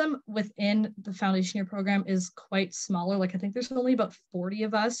journalism within the Foundation Year Program is quite smaller. Like I think there's only about 40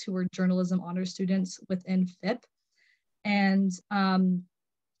 of us who are journalism honor students within FIP. And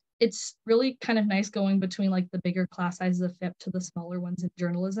it's really kind of nice going between like the bigger class sizes of FIP to the smaller ones in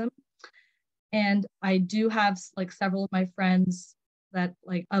journalism. And I do have like several of my friends that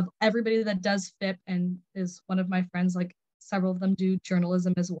like of everybody that does FIP and is one of my friends, like several of them do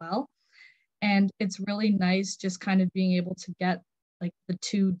journalism as well. And it's really nice just kind of being able to get like the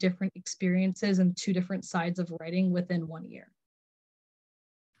two different experiences and two different sides of writing within 1 year.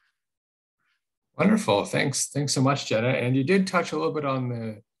 Wonderful. Thanks so much, Jenna. And you did touch a little bit on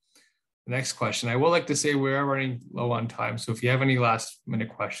the next question. I will like to say we are running low on time. So if you have any last minute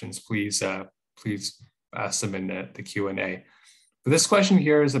questions, please ask them in the Q&A. But this question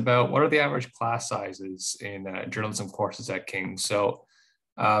here is about what are the average class sizes in journalism courses at King's? So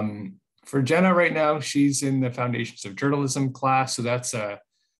for Jenna right now, she's in the Foundations of Journalism class. So that's the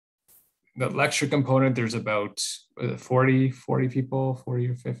lecture component. There's about 40 people, 40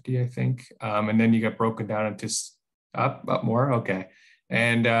 or 50, I think. And then you get broken down into up more. Okay.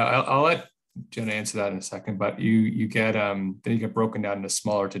 And I'll let Jenna answer that in a second, but you get then you get broken down into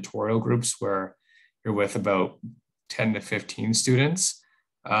smaller tutorial groups where you're with about 10 to 15 students.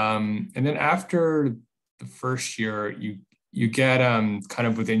 And then after the first year, you get kind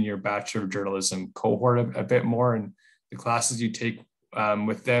of within your Bachelor of Journalism cohort a bit more, and the classes you take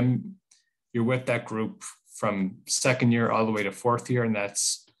with them, you're with that group from second year all the way to fourth year, and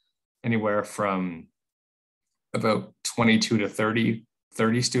that's anywhere from about 22 to 30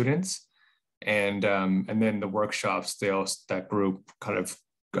 students. And then the workshops, that group kind of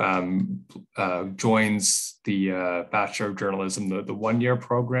joins the Bachelor of Journalism, the 1 year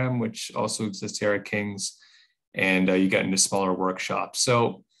program, which also exists here at King's, and you get into smaller workshops.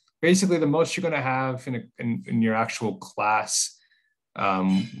 So basically the most you're going to have in your actual class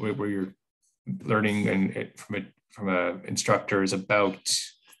where you're learning from an instructor is about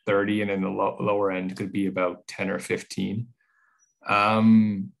 30, and then the lower end could be about 10 or 15.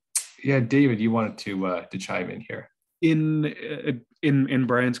 Yeah, David, you wanted to chime in here. In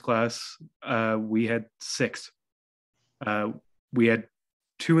Brian's class, we had 6. We had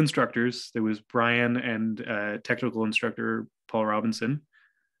 2 instructors. There was Brian and technical instructor Paul Robinson.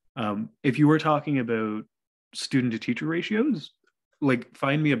 If you were talking about student to teacher ratios, like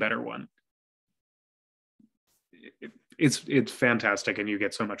find me a better one. It's fantastic, and you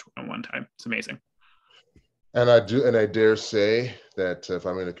get so much one time. It's amazing. And I dare say that if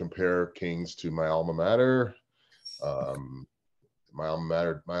I'm going to compare King's to my alma mater, my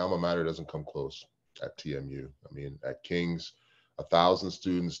alma mater doesn't come close at TMU. I mean, at King's, 1,000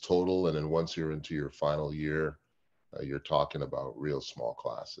 students total, and then once you're into your final year, you're talking about real small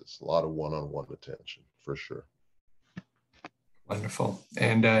classes. A lot of one-on-one attention for sure. Wonderful.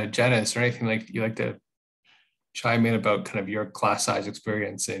 And Jenna, is there anything you like to chime in about kind of your class size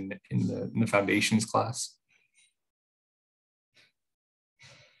experience in the foundations class?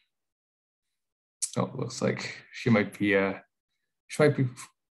 Oh, it looks like she might be. Yeah, sorry,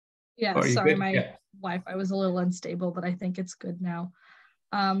 my Wi-Fi was a little unstable, but I think it's good now.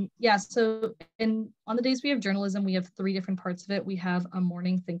 Yeah, so on the days we have journalism, we have 3 different parts of it. We have a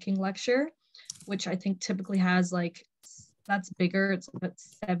morning thinking lecture, which I think typically has that's bigger. It's about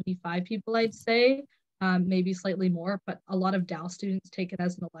 75 people, I'd say, maybe slightly more, but a lot of Dow students take it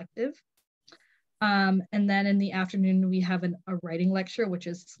as an elective. And then in the afternoon, we have a writing lecture, which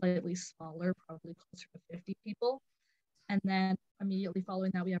is slightly smaller, probably closer to 50 people. And then immediately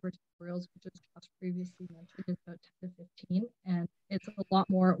following that, we have our tutorials, which is Josh previously mentioned, is about 10 to 15. And it's a lot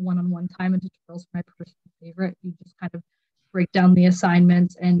more one-on-one time, and tutorials are my personal favorite. You just kind of break down the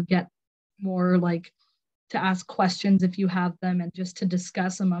assignments and get more to ask questions if you have them, and just to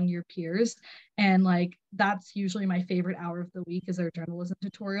discuss among your peers. And that's usually my favorite hour of the week is our journalism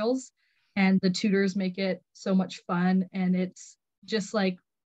tutorials. And the tutors make it so much fun. And it's just I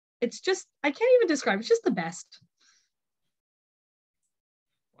can't even describe, it's just the best.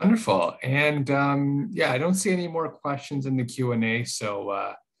 Wonderful. And yeah, I don't see any more questions in the Q&A.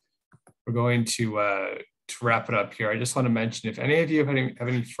 So we're going to wrap it up here. I just want to mention, if any of you have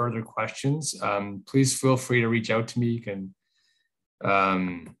any further questions, please feel free to reach out to me. You can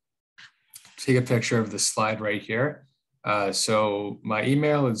take a picture of the slide right here. So my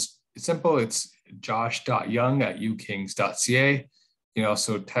email is simple. It's josh.young@ukings.ca. You can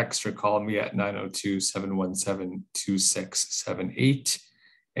also text or call me at 902-717-2678.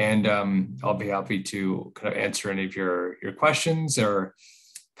 And I'll be happy to kind of answer any of your questions or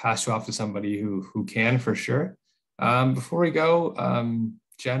pass you off to somebody who can, for sure. Before we go,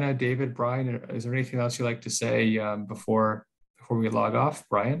 Jenna, David, Brian, is there anything else you'd like to say before we log off?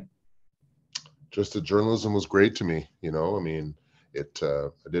 Brian? Just that journalism was great to me. I mean, I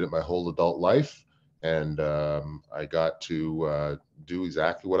did it my whole adult life, And I got to do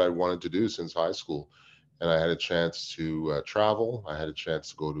exactly what I wanted to do since high school. And I had a chance to travel. I had a chance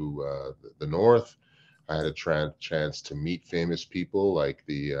to go to the North. I had a chance to meet famous people like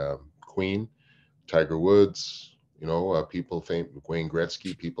the Queen, Tiger Woods, people, Wayne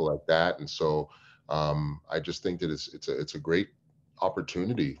Gretzky, people like that. And so I just think that it's a great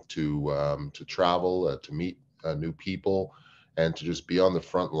opportunity to travel, to meet new people, and to just be on the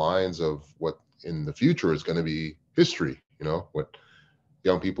front lines of what in the future is going to be history. What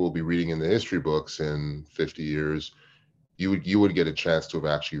young people will be reading in the history books in 50 years. You would get a chance to have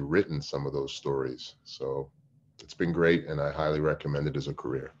actually written some of those stories. So it's been great, and I highly recommend it as a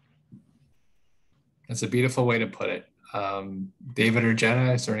career. That's a beautiful way to put it. David or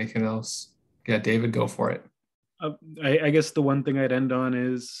Jenna, is there anything else? Yeah, David, go for it. I guess the one thing I'd end on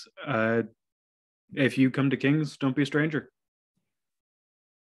is if you come to King's, don't be a stranger.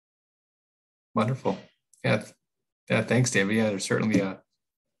 Wonderful. Yeah. Thanks, David. Yeah, there's certainly a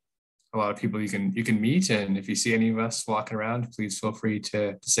lot of people you can meet, and if you see any of us walking around, please feel free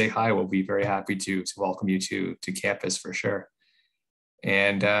to say hi. We'll be very happy to welcome you to campus for sure.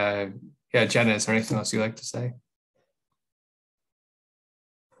 And yeah, Jenna, is there anything else you'd like to say?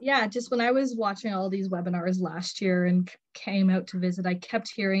 Yeah, just when I was watching all these webinars last year and came out to visit, I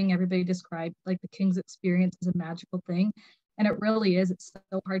kept hearing everybody describe like the King's experience as a magical thing. And it really is. It's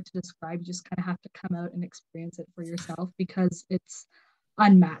so hard to describe. You just kind of have to come out and experience it for yourself because it's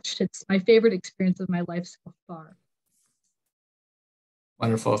unmatched. It's my favorite experience of my life so far.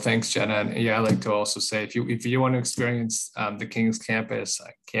 Wonderful. Thanks, Jenna. And yeah, I'd like to also say, if you want to experience the King's campus,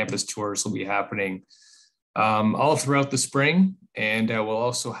 campus tours will be happening all throughout the spring. And we'll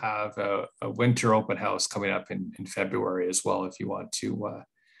also have a winter open house coming up in February as well, if you want to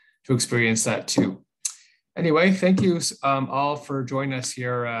experience that too. Anyway, thank you all for joining us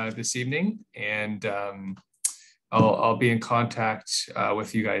here this evening. And I'll be in contact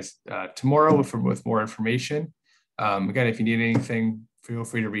with you guys tomorrow with more information. Again, if you need anything, feel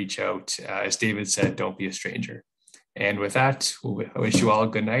free to reach out. As David said, don't be a stranger. And with that, I wish you all a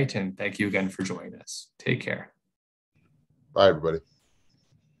good night, and thank you again for joining us. Take care. Bye, everybody.